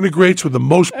integrates with the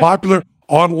most popular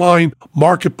online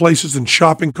marketplaces and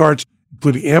shopping carts,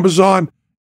 including Amazon,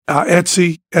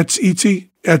 Etsy,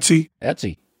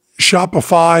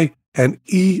 Shopify, and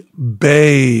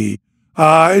eBay.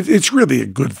 It's really a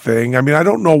good thing. I mean, I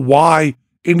don't know why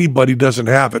anybody doesn't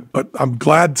have it, but I'm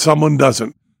glad someone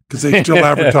doesn't because they still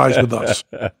advertise with us.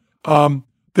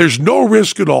 There's no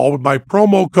risk at all with my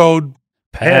promo code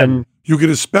Pen. You get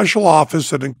a special offer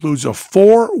that includes a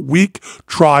 4-week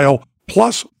trial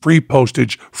plus free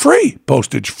postage,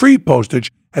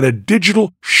 and a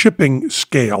digital shipping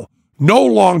scale. No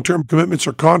long-term commitments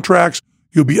or contracts.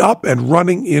 You'll be up and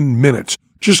running in minutes.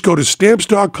 Just go to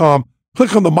Stamps.com,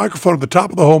 click on the microphone at the top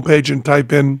of the homepage and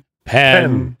type in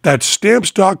Pen. That's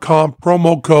Stamps.com,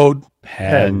 promo code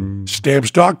Pen.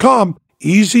 Stamps.com,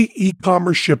 easy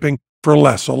e-commerce shipping for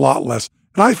less, a lot less.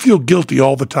 And I feel guilty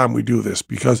all the time we do this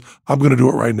because I'm going to do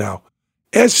it right now.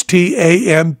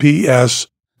 STAMPS.com.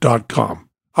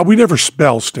 We never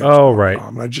spell stamps. Oh, right.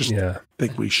 I just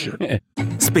think we should.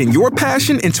 Spin your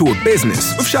passion into a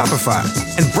business with Shopify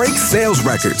and break sales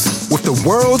records with the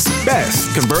world's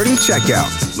best converting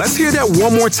checkout. Let's hear that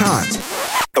one more time.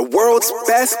 The world's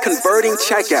best converting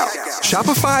checkout.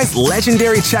 Shopify's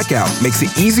legendary checkout makes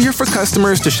it easier for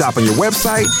customers to shop on your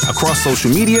website, across social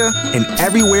media, and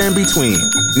everywhere in between.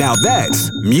 Now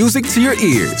that's music to your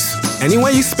ears. Any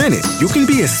way you spin it, you can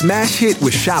be a smash hit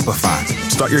with Shopify.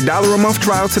 Start your $1 a month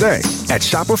trial today at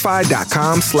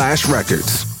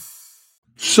shopify.com/records.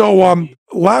 So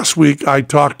last week I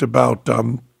talked about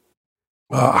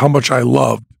how much I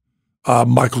loved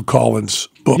Michael Collins'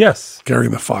 book, Yes.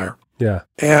 Carrying the Fire. Yeah.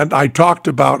 And I talked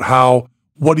about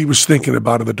what he was thinking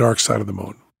about in The Dark Side of the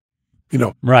Moon. You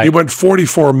know, Right. He went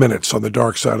 44 minutes on The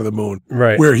Dark Side of the Moon,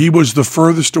 Right. where he was the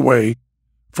furthest away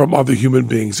from other human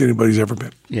beings anybody's ever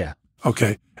been. Yeah.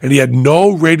 Okay. And he had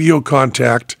no radio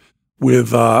contact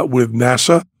with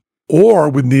NASA or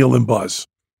with Neil and Buzz.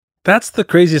 That's the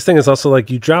craziest thing is also like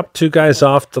you drop 2 guys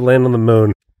off to land on the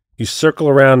moon, you circle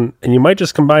around, and you might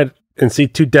just come by and see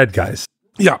 2 dead guys.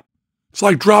 Yeah. It's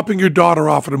like dropping your daughter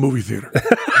off at a movie theater.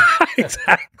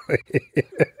 Exactly.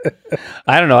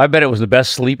 I don't know. I bet it was the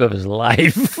best sleep of his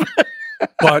life.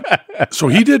 But so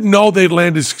he didn't know they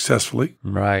landed successfully.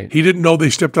 Right. He didn't know they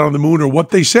stepped out on the moon or what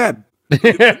they said.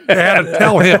 They had to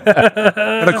tell him.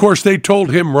 And of course, they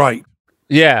told him right.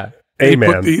 Yeah. They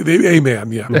Amen. put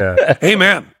amen, yeah. Yeah.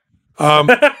 Amen.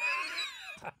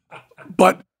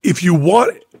 But if you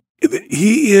want,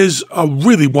 he is a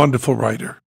really wonderful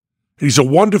writer. He's a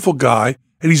wonderful guy,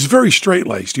 and he's very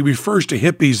straight-laced. He refers to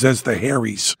hippies as the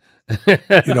Harrys.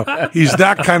 You know, he's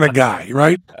that kind of guy,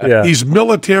 right? Yeah. He's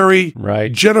military,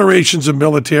 Right. generations of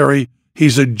military.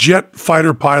 He's a jet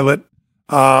fighter pilot,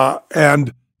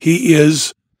 and he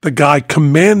is the guy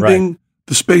commanding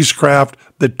the spacecraft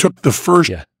that took the first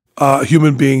Yeah.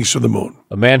 human beings to the moon.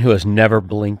 A man who has never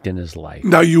blinked in his life.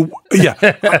 Now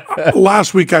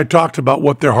last week I talked about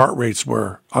what their heart rates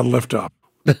were on liftoff.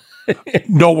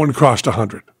 No one crossed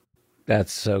 100.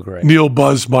 That's so great. Neil,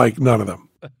 Buzz, Mike, none of them.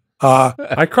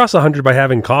 I cross 100 by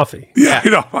having coffee. Yeah, I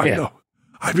know. Yeah. know.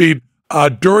 I mean,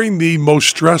 during the most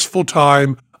stressful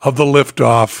time of the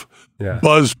liftoff,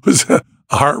 Buzz was a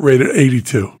heart rate at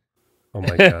 82. Oh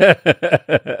my God.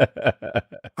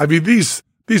 I mean, these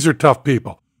are tough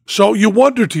people. So you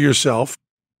wonder to yourself,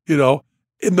 in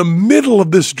the middle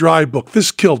of this dry book,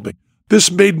 this killed me. This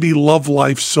made me love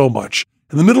life so much.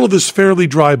 In the middle of this fairly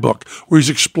dry book, where he's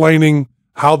explaining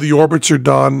how the orbits are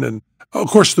done and, of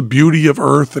course, the beauty of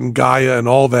Earth and Gaia and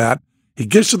all that, he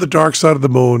gets to the dark side of the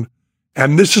moon,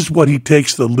 and this is what he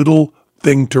takes the little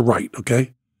thing to write,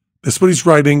 okay? This is what he's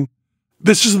writing.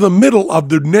 This is the middle of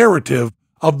the narrative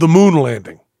of the moon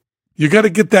landing. You got to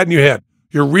get that in your head.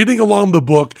 You're reading along the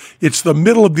book. It's the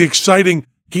middle of the exciting,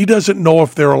 he doesn't know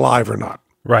if they're alive or not.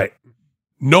 Right.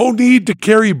 No need to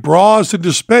carry bras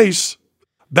into space.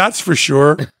 That's for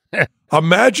sure.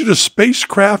 Imagine a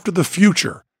spacecraft of the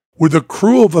future with a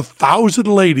crew of 1,000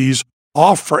 ladies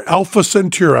off for Alpha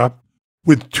Centauri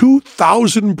with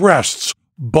 2,000 breasts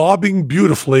bobbing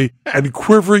beautifully and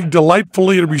quivering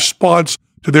delightfully in response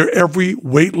to their every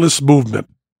weightless movement.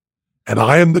 And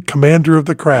I am the commander of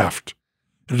the craft.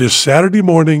 It is Saturday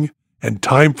morning and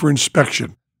time for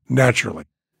inspection, naturally.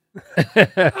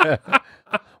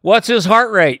 What's his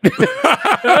heart rate?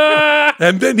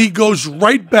 And then he goes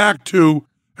right back to,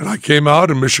 and I came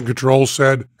out and Mission Control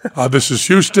said, this is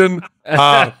Houston.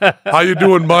 How you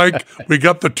doing, Mike? We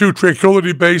got the 2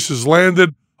 Tranquility bases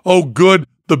landed. Oh, good.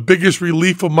 The biggest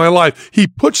relief of my life. He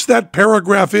puts that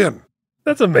paragraph in.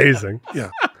 That's amazing. Yeah.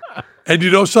 And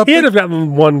you know something? He'd have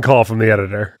gotten one call from the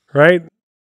editor, right?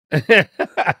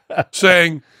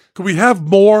 Saying, can we have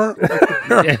more?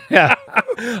 Yeah.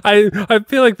 I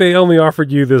feel like they only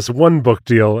offered you this one book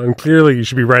deal, and clearly you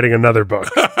should be writing another book.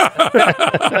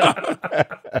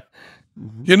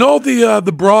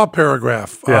 The bra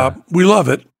paragraph. We love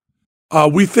it.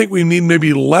 We think we need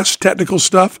maybe less technical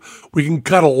stuff. We can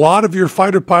cut a lot of your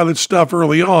fighter pilot stuff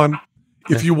early on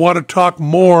if you want to talk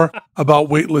more about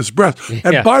weightless breath.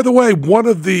 And by the way, one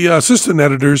of the assistant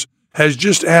editors has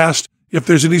just asked if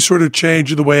there's any sort of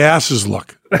change in the way asses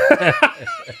look.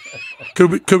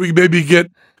 Could we maybe get a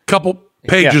couple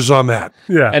pages on that?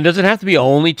 Yeah. And does it have to be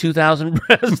only 2,000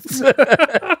 breasts?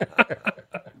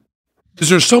 Is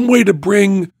there some way to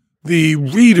bring the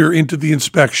reader into the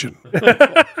inspection?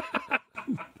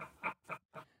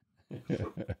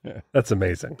 That's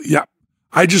amazing. Yeah.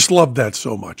 I just love that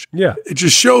so much. Yeah. It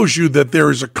just shows you that there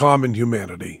is a common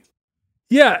humanity.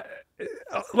 Yeah.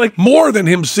 Like more than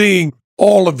him seeing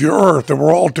all of your Earth and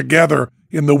we're all together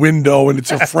in the window and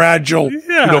it's a fragile,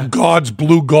 God's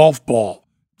blue golf ball,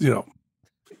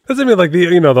 Doesn't mean like the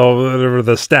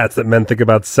stats that men think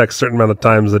about sex a certain amount of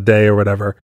times a day or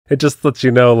whatever. It just lets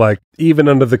you know, like, even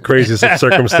under the craziest of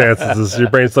circumstances, your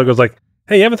brain still goes like,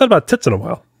 hey, you haven't thought about tits in a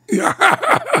while. Yeah.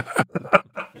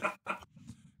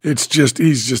 He's just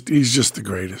the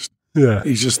greatest. Yeah.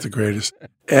 He's just the greatest.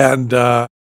 And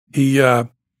he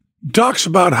talks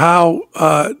about how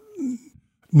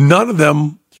none of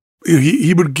them,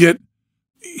 he would get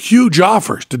huge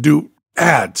offers to do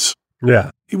ads.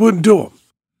 Yeah. He wouldn't do them.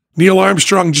 Neil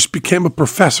Armstrong just became a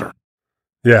professor.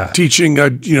 Yeah. Teaching,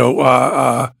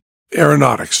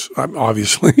 aeronautics,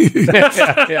 obviously.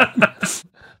 Yeah.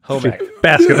 Home ec.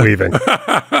 Basket weaving.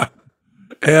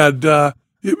 And,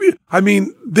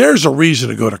 there's a reason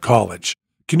to go to college.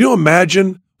 Can you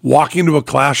imagine walking into a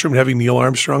classroom and having Neil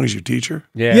Armstrong as your teacher?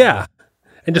 Yeah. Yeah.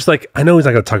 And just like, I know he's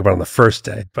not going to talk about it on the first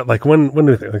day, but like when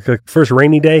do you think? Like first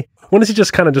rainy day? When does he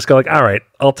just kind of just go like, all right,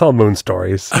 I'll tell moon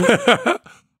stories?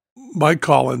 Mike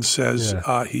Collins says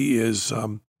he is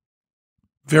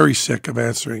very sick of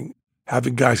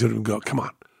having guys at him go, come on,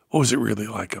 what was it really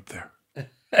like up there?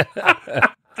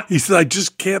 He said, I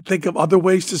just can't think of other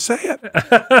ways to say it.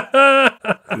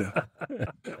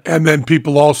 And then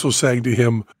people also saying to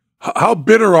him, how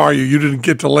bitter are you didn't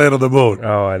get to land on the moon?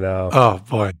 Oh, I know. Oh,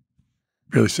 boy.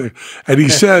 Really sick. And he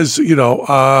says,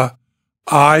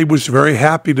 I was very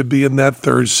happy to be in that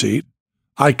third seat.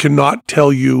 I cannot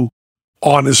tell you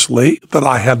honestly that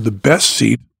I had the best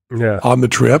seat on the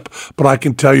trip, but I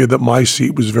can tell you that my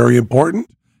seat was very important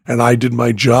and I did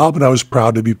my job and I was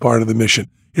proud to be part of the mission.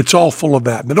 It's all full of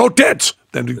that. And then, oh, tits!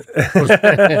 Then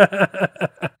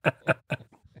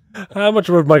how much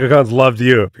would Michael Collins loved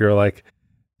you if you were like,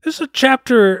 there's a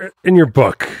chapter in your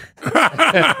book?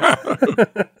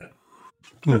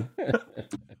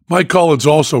 Mike Collins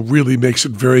also really makes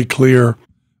it very clear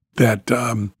that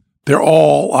they're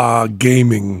all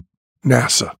gaming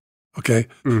NASA, okay?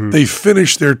 Mm-hmm. They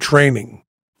finished their training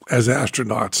as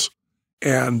astronauts,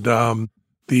 and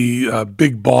the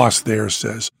big boss there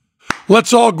says,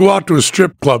 let's all go out to a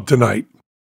strip club tonight.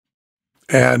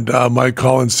 And Mike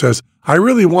Collins says, I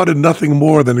really wanted nothing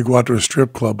more than to go out to a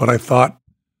strip club, but I thought,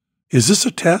 is this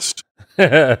a test?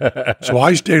 So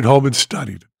I stayed home and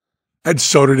studied. And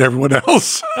so did everyone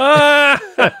else.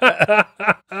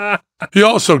 He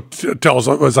also tells,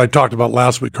 as I talked about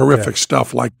last week, horrific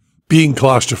stuff like being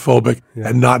claustrophobic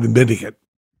and not admitting it.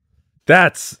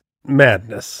 That's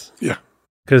madness. Yeah.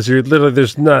 Because you're literally,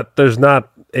 there's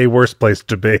not a worse place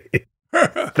to be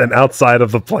than outside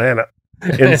of the planet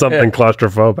in something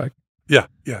claustrophobic. Yeah,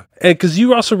 yeah. And because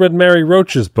you also read Mary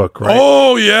Roach's book, right?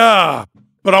 Oh, yeah.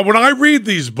 But when I read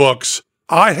these books,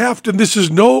 I have to, this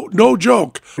is no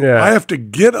joke. Yeah. I have to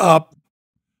get up,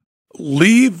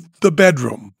 leave the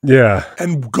bedroom,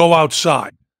 and go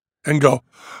outside and go,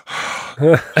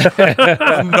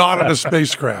 I'm not in a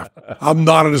spacecraft. I'm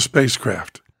not in a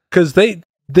spacecraft. Because they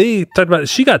talked about,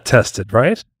 she got tested,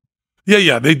 right?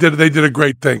 Yeah. They did a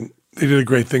great thing. They did a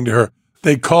great thing to her.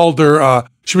 They called her,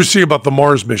 she was seeing about the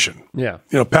Mars mission. Yeah.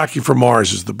 Packing for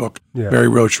Mars is the book Mary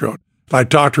Roach wrote. I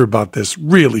talked to her about this.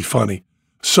 Really funny.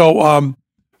 So,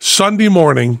 Sunday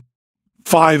morning,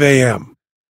 5 a.m.,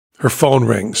 her phone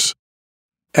rings,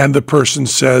 and the person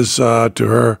says to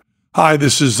her, "Hi,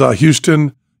 this is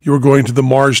Houston. You were going to the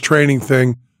Mars training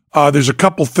thing. There's a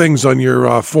couple things on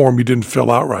your form you didn't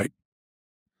fill out right."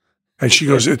 And she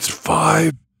goes, "It's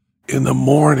 5 in the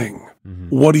morning.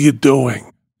 What are you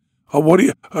doing?"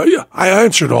 I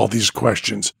answered all these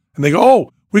questions. And they go,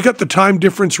 "Oh, we got the time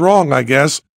difference wrong, I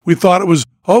guess. We thought it was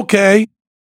okay."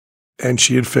 And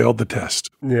she had failed the test.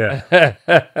 Yeah.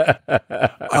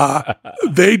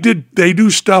 They do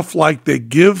stuff like they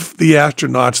give the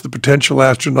astronauts, the potential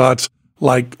astronauts,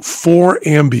 like 4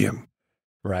 Ambien.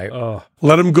 Right. Oh.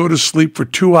 Let them go to sleep for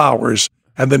 2 hours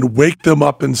and then wake them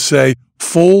up and say,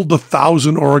 "Fold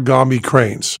 1,000 origami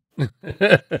cranes."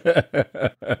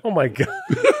 Oh my God.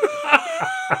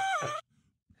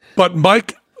 But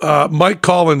Mike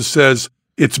Collins says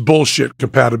it's bullshit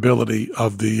compatibility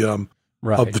of the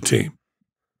of the team.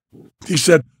 He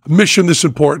said, "A mission this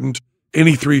important,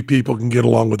 any 3 people can get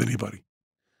along with anybody."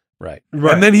 Right.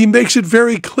 And then he makes it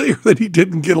very clear that he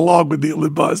didn't get along with Neil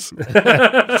and Buzz.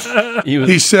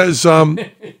 He says,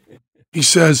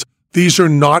 "These are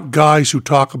not guys who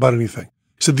talk about anything."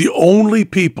 He said, "The only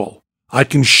people I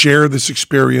can share this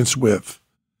experience with."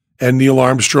 And Neil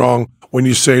Armstrong, when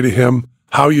you say to him,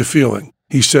 "How are you feeling?"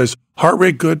 He says, "Heart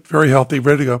rate good, very healthy,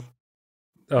 ready to go."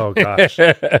 Oh, gosh.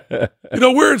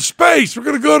 We're in space. We're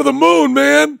going to go to the moon,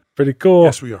 man. Pretty cool.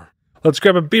 Yes, we are. Let's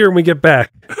grab a beer when we get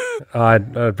back.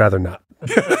 I'd rather not.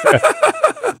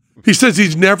 He says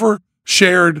he's never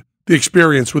shared the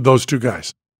experience with those 2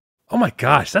 guys. Oh, my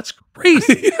gosh. That's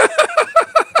crazy.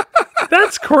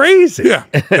 That's crazy. Yeah.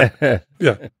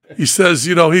 He says,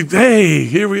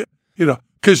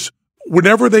 because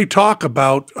whenever they talk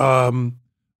about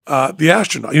the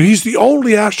astronaut, he's the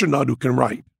only astronaut who can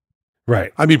write.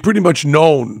 Right. I mean, pretty much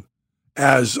known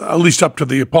as, at least up to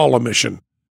the Apollo mission,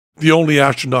 the only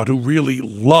astronaut who really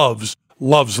loves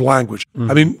language.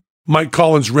 I mean, Mike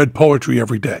Collins read poetry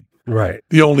every day. Right.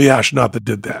 The only astronaut that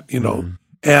did that,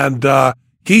 And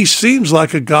he seems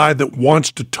like a guy that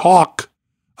wants to talk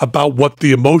about what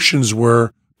the emotions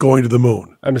were going to the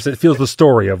moon. I understand. It feels the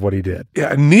story of what he did.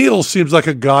 Yeah, and Neil seems like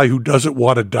a guy who doesn't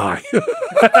want to die.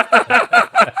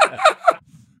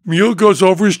 Neil goes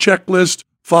over his checklist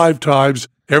 5 times.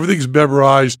 Everything's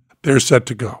memorized. They're set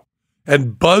to go.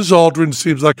 And Buzz Aldrin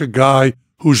seems like a guy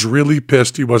who's really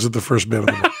pissed he wasn't the first man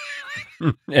on the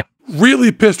moon. Yeah.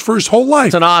 Really pissed for his whole life.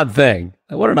 It's an odd thing.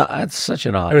 That's such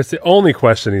an odd. And it's the only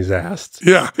question he's asked.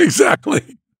 Yeah,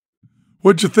 exactly.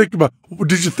 What'd you think about?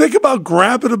 Did you think about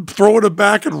grabbing him, throwing him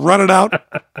back, and running out?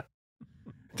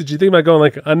 Did you think about going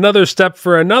like another step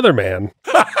for another man?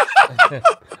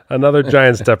 Another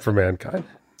giant step for mankind.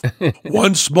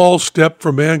 One small step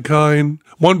for mankind,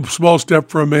 one small step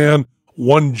for a man,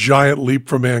 one giant leap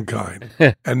for mankind.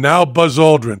 And now Buzz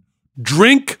Aldrin,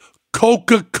 drink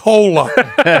Coca-Cola.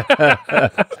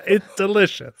 It's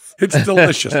delicious. It's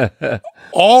delicious.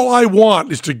 All I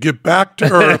want is to get back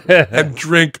to Earth and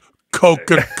drink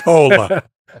Coca-Cola.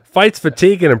 Fights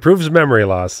fatigue and improves memory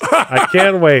loss. I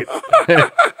can't wait.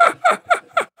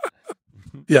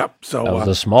 Yeah, so that was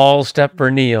a small step for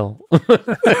Neil.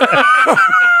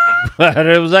 But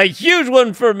it was a huge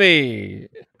one for me.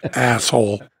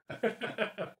 Asshole.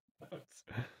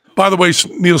 By the way,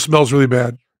 Neil smells really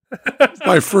bad.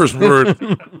 My first word.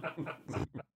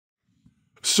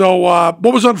 So, what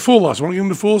was on Fool Us? Want to get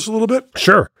into Fool Us a little bit?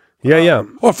 Sure. Yeah.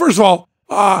 Well, first of all,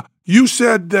 you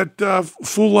said that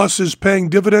Fool Us is paying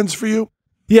dividends for you.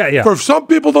 Yeah. For some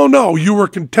people don't know, you were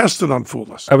contested on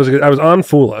Fool Us. I was on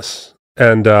Fool Us,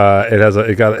 and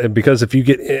because if you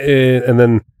get in, and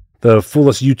then the Fool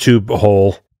Us YouTube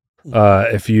hole,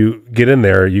 if you get in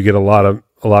there, you get a lot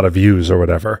a lot of views or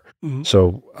whatever. Mhm.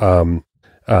 So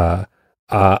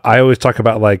I always talk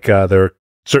about like there are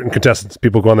certain contestants,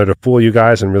 people go on there to fool you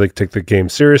guys and really take the game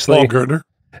seriously, Paul Gertner.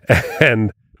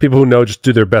 and people who know just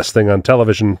do their best thing on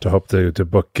television to hope to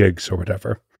book gigs or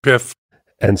whatever. Piff.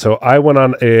 And so I went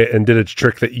on and did a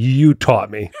trick that you taught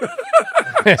me.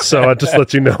 So I'll just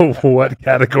let you know what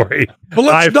category. But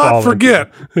let's I've not fallen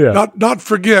forget, into. Yeah. not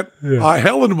forget, Yeah.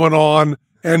 Helen went on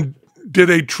and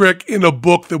did a trick in a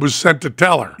book that was sent to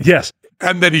Teller Yes.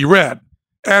 and that he read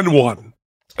and won.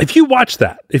 If you watch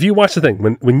the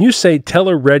thing, when you say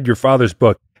Teller read your father's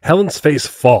book, Helen's face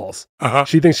falls. Uh-huh.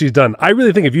 She thinks she's done. I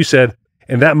really think if you said,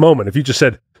 in that moment, if you just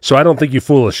said, so I don't think you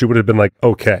fool us, she would have been like,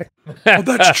 okay. Well,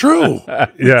 that's true. You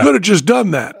Yeah. could have just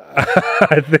done that.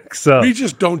 I think so. We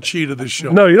just don't cheat at the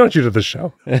show. No, you don't cheat at the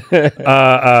show.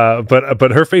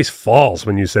 But her face falls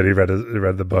when you said he read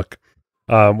the book,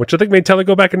 which I think made Teller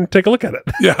go back and take a look at it.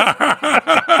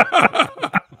 Yeah.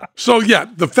 So, yeah,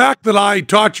 the fact that I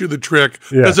taught you the trick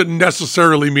Yeah. doesn't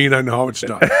necessarily mean I know how it's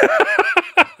done.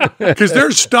 Because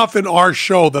there's stuff in our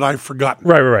show that I've forgotten.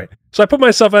 Right. So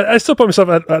I still put myself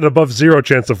at above 0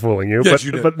 chance of fooling you, Yes,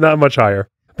 you did. but not much higher.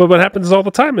 But what happens all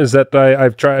the time is that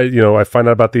I've tried, I find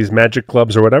out about these magic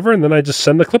clubs or whatever, and then I just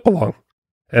send the clip along.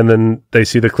 And then they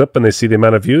see the clip and they see the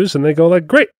amount of views and they go like,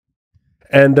 great.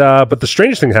 And, but the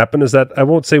strangest thing happened is that I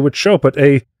won't say which show, but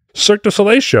a Cirque du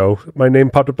Soleil show, my name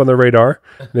popped up on their radar.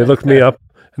 And they looked me up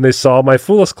and they saw my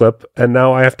Fool Us clip. And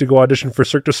now I have to go audition for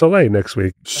Cirque du Soleil next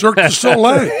week. Cirque du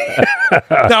Soleil.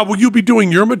 Now, will you be doing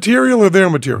your material or their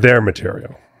material? Their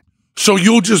material. So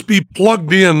you'll just be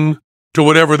plugged in to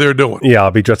whatever they're doing. Yeah,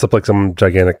 I'll be dressed up like some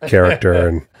gigantic character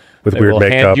and with They weird will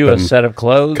makeup hand you a and set of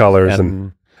clothes, colors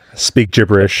and speak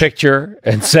gibberish. picture,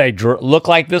 and say, "Look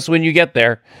like this when you get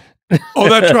there." Oh,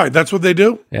 that's right. That's what they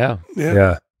do? Yeah,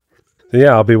 Yeah.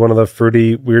 Yeah, I'll be one of the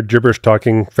fruity, weird, gibberish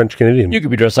talking French Canadian. you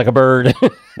could be dressed like a bird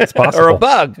It's possible. or a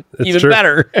bug, It's even true.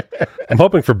 better. I'm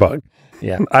hoping for Bug.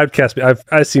 Yeah,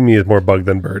 I see me as more Bug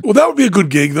than Bird. Well, that would be a good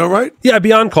gig, though, right? Yeah, I'd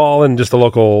be on call and just a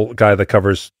local guy that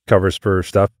covers for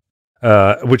stuff,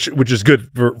 which is good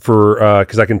for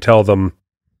because I can tell them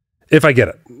if I get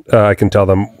it. I can tell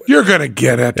them You're going to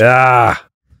get it.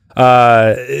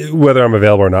 whether I'm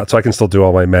available or not, so I can still do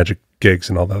all my magic gigs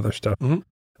and all the other stuff. Mhm.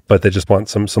 But they just want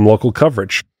some local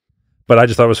coverage. But I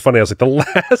just thought it was funny. I was like, the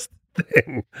last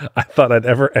thing I thought I'd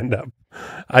ever end up.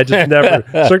 I just never.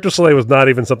 Cirque du Soleil was not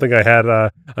even something I had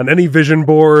on any vision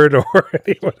board or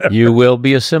any whatever. you will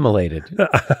be assimilated.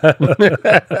 Part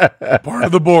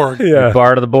of the Borg. Yeah. You're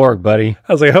part of the Borg, buddy.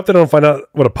 I was like, I hope they don't find out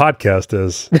what a podcast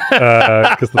is.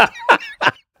 Because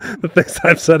the things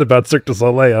I've said about Cirque du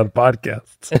Soleil on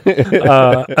podcasts.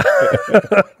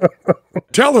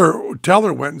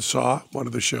 Teller went and saw one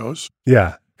of the shows,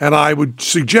 Yeah. and I would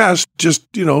suggest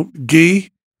just, Guy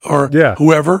or Yeah.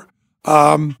 whoever,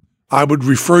 I would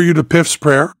refer you to Piff's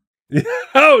prayer.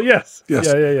 Oh, yes. Yes.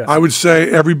 Yeah. I would say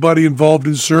everybody involved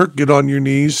in Cirque, get on your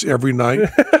knees every night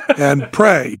and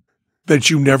pray that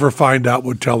you never find out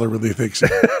what Teller really thinks.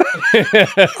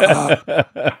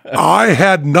 I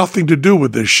had nothing to do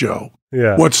with this show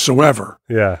Yeah. whatsoever,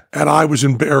 Yeah. and I was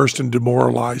embarrassed and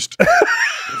demoralized.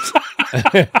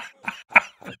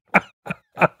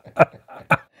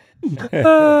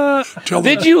 Teller-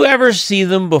 Did you ever see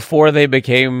them before they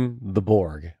became the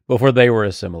Borg, before they were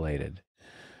assimilated?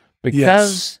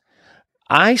 Because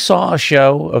I saw a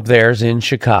show of theirs in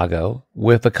Chicago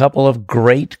with a couple of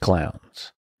great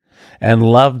clowns and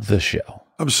loved the show.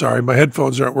 I'm sorry, my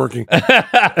headphones aren't working.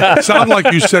 It sounded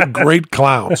like you said great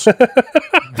clowns.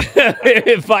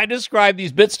 If I describe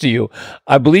these bits to you,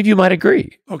 I believe you might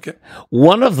agree. Okay.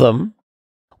 One of them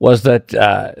was that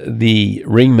the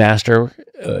ringmaster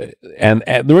and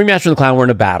the ringmaster and the clown were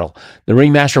in a battle. The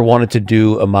ringmaster wanted to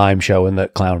do a mime show, and the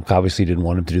clown obviously didn't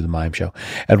want him to do the mime show.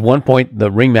 At one point,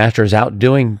 the ringmaster is out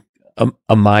doing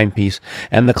a mime piece,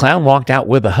 and the clown walked out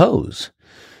with a hose,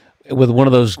 with one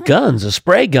of those guns, a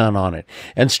spray gun on it,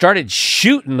 and started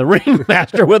shooting the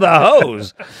ringmaster with a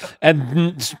hose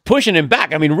and pushing him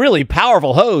back. I mean, really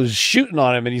powerful hose shooting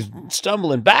on him, and he's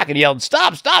stumbling back and yelled,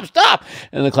 "Stop, stop, stop."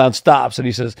 And the clown stops and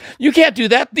he says, "You can't do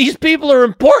that. These people are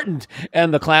important."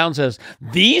 And the clown says,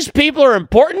 "These people are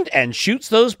important," and shoots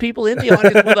those people in the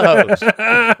audience with a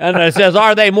hose. And it says,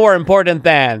 "Are they more important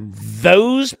than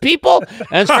those people?"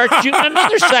 And starts shooting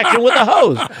another section with a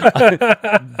hose.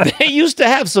 They used to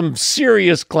have some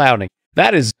serious clowning.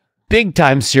 That is big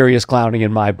time serious clowning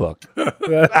in my book.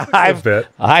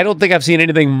 I don't think I've seen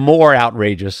anything more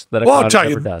outrageous that a Well, clown I'll tell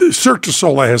ever you, does. Cirque du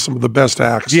Soleil has some of the best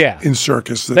acts in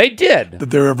circus that, They did. that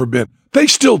there ever been. They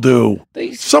still do.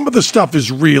 They- Some of the stuff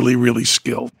is really, really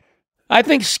skilled. I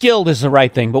think skilled is the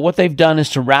right thing, but what they've done is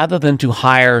to rather than to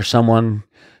hire someone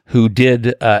who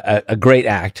did a great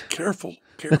act. Careful.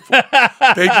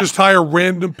 They just hire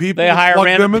random people. They hire plug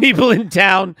random them in. people in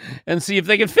town and see if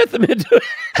they can fit them into it.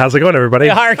 How's it going, everybody?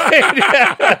 They hire.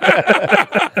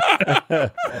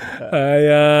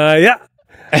 Yeah.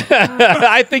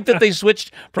 I think that they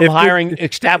switched from hiring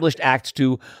established acts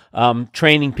to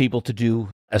training people to do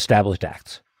established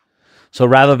acts. So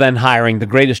rather than hiring the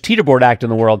greatest teeterboard act in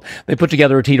the world, they put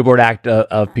together a teeterboard act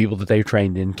of people that they've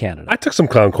trained in Canada. I took some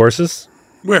clown courses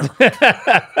Where?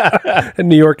 in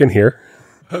New York and here.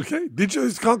 Okay. Did you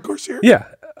this concourse here? Yeah.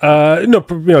 No,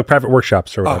 private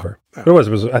workshops or whatever. It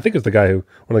was. I think it was one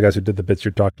of the guys who did the bits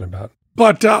you're talking about.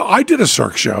 But I did a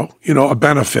Cirque show, a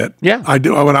benefit. Yeah. I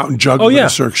went out and juggled at a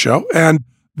Cirque show, and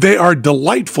they are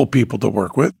delightful people to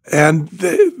work with, and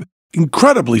they're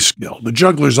incredibly skilled. The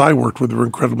jugglers I worked with were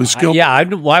incredibly skilled. I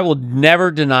will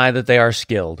never deny that they are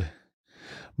skilled.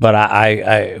 But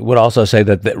I would also say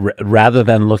that rather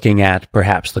than looking at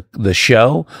perhaps the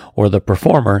show or the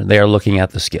performer, they are looking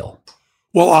at the skill.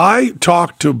 Well, I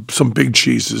talked to some big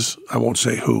cheeses, I won't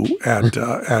say who, at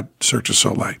Cirque du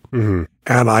Soleil,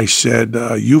 and I said,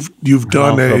 "You've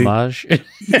done Fromage.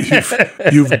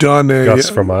 you've done a Gus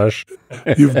Fromage.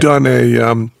 you've done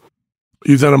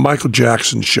a Michael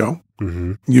Jackson show,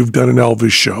 you've done an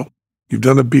Elvis show, you've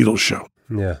done a Beatles show."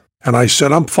 Yeah. And I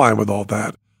said, "I'm fine with all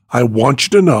that. I want you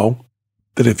to know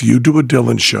that if you do a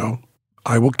Dylan show,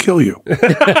 I will kill you."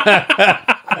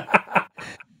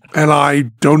 And I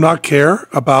do not care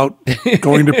about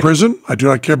going to prison. I do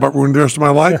not care about ruining the rest of my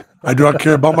life. I do not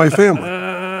care about my family.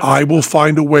 I will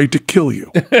find a way to kill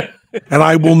you. And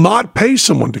I will not pay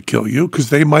someone to kill you because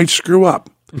they might screw up.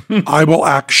 I will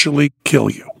actually kill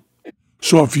you.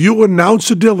 So if you announce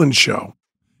a Dylan show,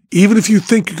 even if you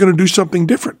think you're going to do something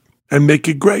different and make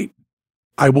it great,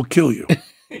 I will kill you.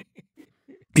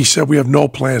 He said, "We have no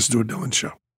plans to do a Dylan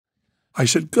show." I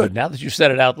said, "Good." But now that you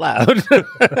said it out loud.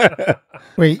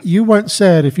 Wait, you once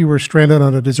said if you were stranded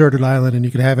on a deserted island and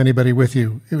you could have anybody with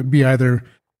you, it would be either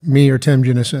me or Tim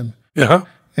Jennison. Yeah.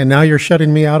 And now you're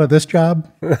shutting me out of this job?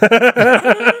 Yeah,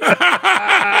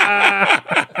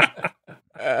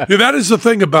 that is the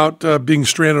thing about being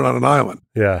stranded on an island.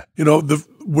 Yeah.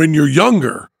 When you're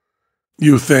younger,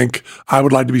 you think, I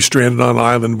would like to be stranded on an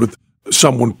island with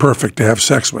someone perfect to have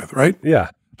sex with, right? Yeah.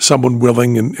 Someone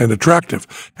willing and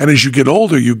attractive. And as you get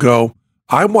older, you go,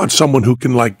 I want someone who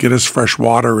can get us fresh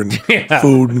water and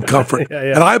food and comfort.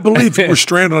 Yeah. And I believe if you were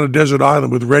stranded on a desert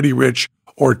island with Reddy Rich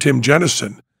or Tim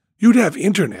Jennison, you'd have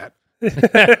internet.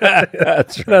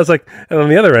 That's right. I was like, and on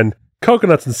the other end,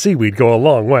 coconuts and seaweed go a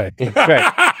long way.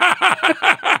 Right.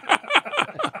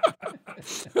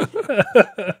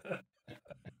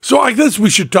 So I guess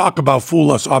we should talk about Fool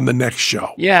Us on the next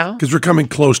show. Yeah. Because we're coming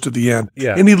close to the end.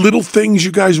 Yeah. Any little things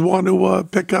you guys want to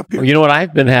pick up here? Well, you know what?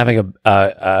 I've been having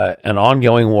an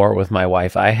ongoing war with my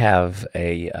wife. I have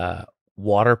a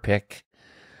water pick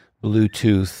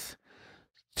Bluetooth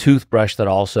toothbrush that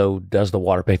also does the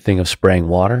water pick thing of spraying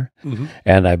water. Mm-hmm.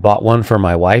 And I bought one for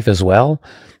my wife as well.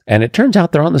 And it turns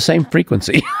out they're on the same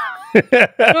frequency.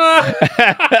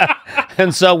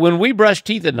 And so when we brush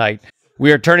teeth at night,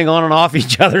 we are turning on and off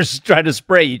each other's, trying to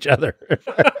spray each other.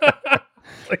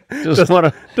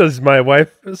 Does my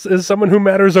wife is someone who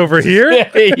matters over here?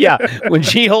 Yeah. When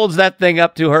she holds that thing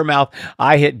up to her mouth,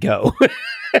 I hit go.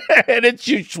 And it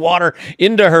shoots water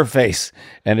into her face.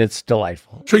 And it's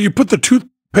delightful. So you put the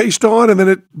toothpaste on and then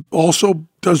it also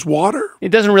does water? It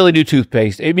doesn't really do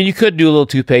toothpaste. I mean, you could do a little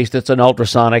toothpaste. It's an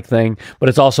ultrasonic thing, but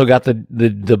it's also got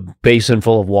the basin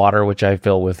full of water, which I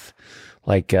fill with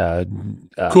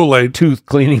Kool-Aid, tooth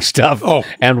cleaning stuff,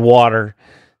 and water.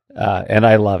 And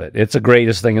I love it. It's the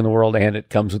greatest thing in the world, and it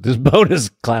comes with this bonus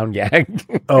clown gag.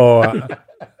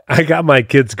 I got my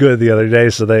kids good the other day,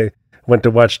 so they went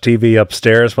to watch TV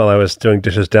upstairs while I was doing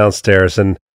dishes downstairs,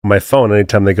 and my phone,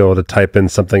 anytime they go to type in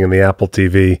something in the Apple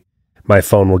TV, my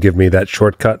phone will give me that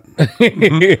shortcut.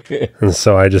 And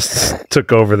so I just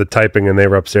took over the typing, and they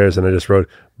were upstairs, and I just wrote,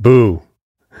 "Boo."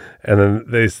 And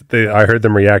then I heard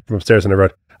them react from upstairs, and I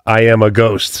wrote, "I am a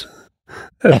ghost."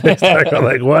 And they started going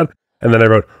like, "What?" And then I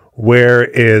wrote, "Where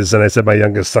is?" And I said my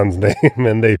youngest son's name,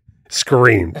 and they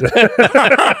screamed.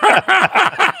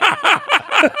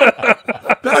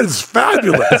 That is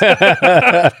fabulous.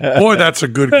 Boy, that's a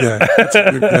good gag. That's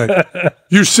a good gag.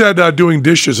 You said doing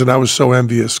dishes, and I was so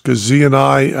envious because Z and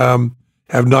I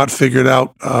have not figured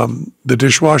out the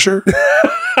dishwasher.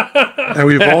 And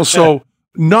we've also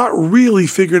not really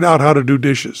figured out how to do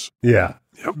dishes. Yeah.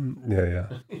 Yep. Yeah.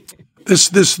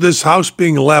 This house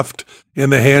being left in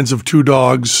the hands of two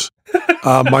dogs,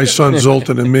 my son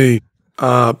Zoltan and me,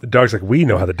 The dog's like, we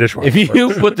know how the dishwasher If you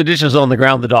works. put the dishes on the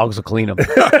ground, the dogs will clean them.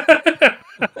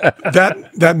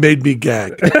 That made me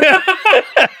gag.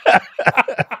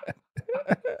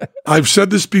 I've said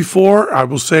this before. I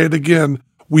will say it again.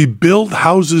 We build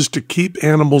houses to keep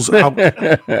animals out,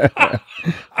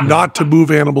 not to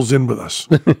move animals in with us.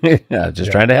 Yeah,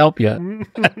 just trying to help you.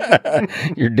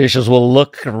 Your dishes will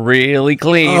look really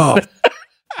clean. Oh,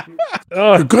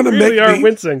 Oh, you're going to really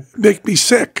wincing. make me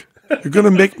sick. You're going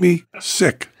to make me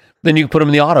sick. Then you can put them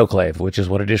in the autoclave, which is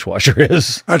what a dishwasher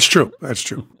is. That's true. That's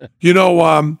true. You know,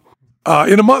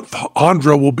 in a month,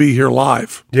 Andra will be here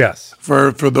live Yes.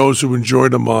 for those who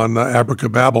enjoyed him on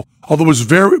Abracababble. Although it was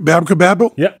very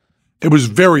Abracababble. Yep. It was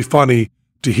very funny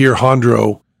to hear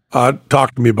Hondro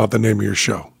talk to me about the name of your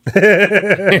show.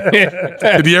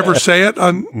 Did he ever say it?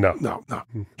 No. No.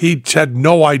 He had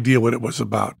no idea what it was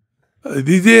about. That's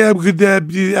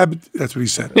what he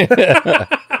said.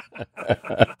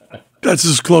 That's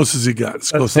as close as he got.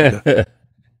 As close as he got.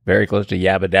 Very close to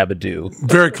Yabba Dabba Doo.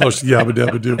 Very close to Yabba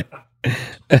Dabba Doo.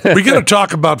 We're going to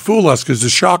talk about Fool Us because the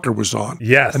Shocker was on.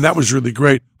 Yes. And that was really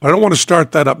great. But I don't want to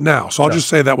start that up now. So I'll just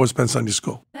say that was Penn Sunday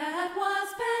School. That was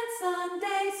Penn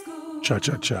Sunday School.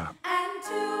 Cha-cha-cha. And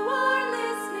to our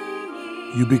listening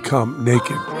ears, You become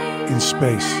naked in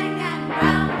space. and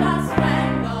round us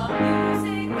rang the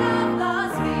music of the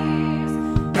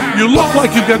spheres. You look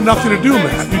like you've got nothing to do,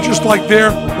 man. You're just like there,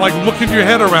 like looking your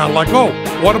head around, like, oh,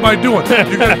 what am I doing?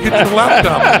 You got to get your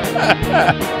laptop.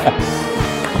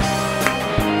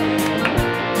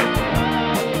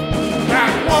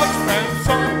 That was Penn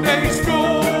Sunday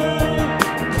School.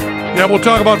 Yeah, we'll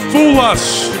talk about Fool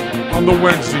Us on the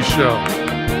Wednesday show.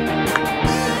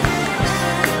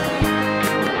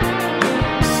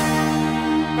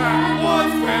 That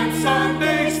was Penn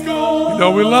Sunday School. You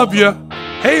know we love you.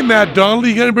 Hey, Matt Donnelly,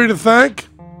 you got anybody to thank?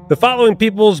 The following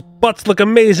people's butts look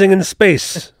amazing in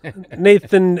space.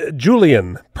 Nathan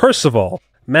Julian, Percival,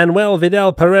 Manuel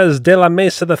Vidal Perez de la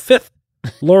Mesa V,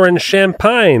 Lauren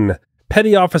Champagne,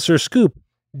 Petty Officer Scoop,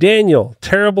 Daniel,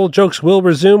 Terrible Jokes will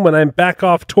resume when I'm back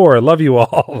off tour. Love you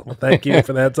all. Thank you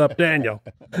for the heads up, Daniel.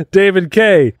 David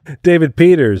K., David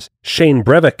Peters, Shane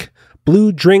Brevick,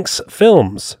 Blue Drinks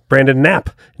Films, Brandon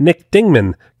Knapp, Nick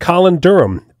Dingman, Colin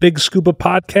Durham, Big Scuba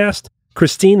Podcast,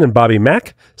 Christine and Bobby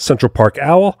Mack, Central Park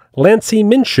Owl, Lancey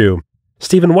Minshew,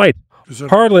 Stephen White,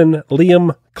 Harlan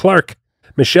Liam Clark,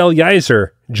 Michelle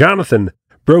Yiser, Jonathan,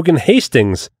 Brogan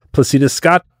Hastings, Placida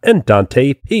Scott, and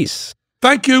Dante Peace.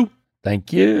 Thank you.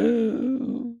 Thank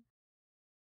you.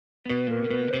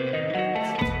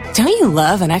 Don't you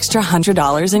love an extra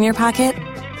 $100 in your pocket?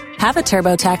 Have a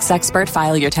TurboTax expert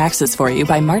file your taxes for you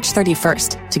by March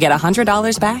 31st to get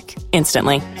 $100 back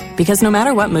instantly. Because no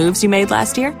matter what moves you made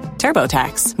last year,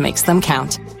 TurboTax makes them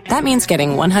count. That means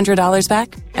getting $100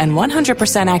 back and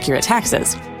 100% accurate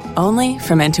taxes only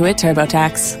from Intuit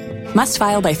TurboTax. Must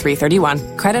file by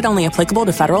 3/31. Credit only applicable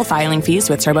to federal filing fees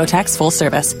with TurboTax full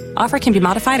service. Offer can be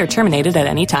modified or terminated at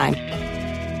any time.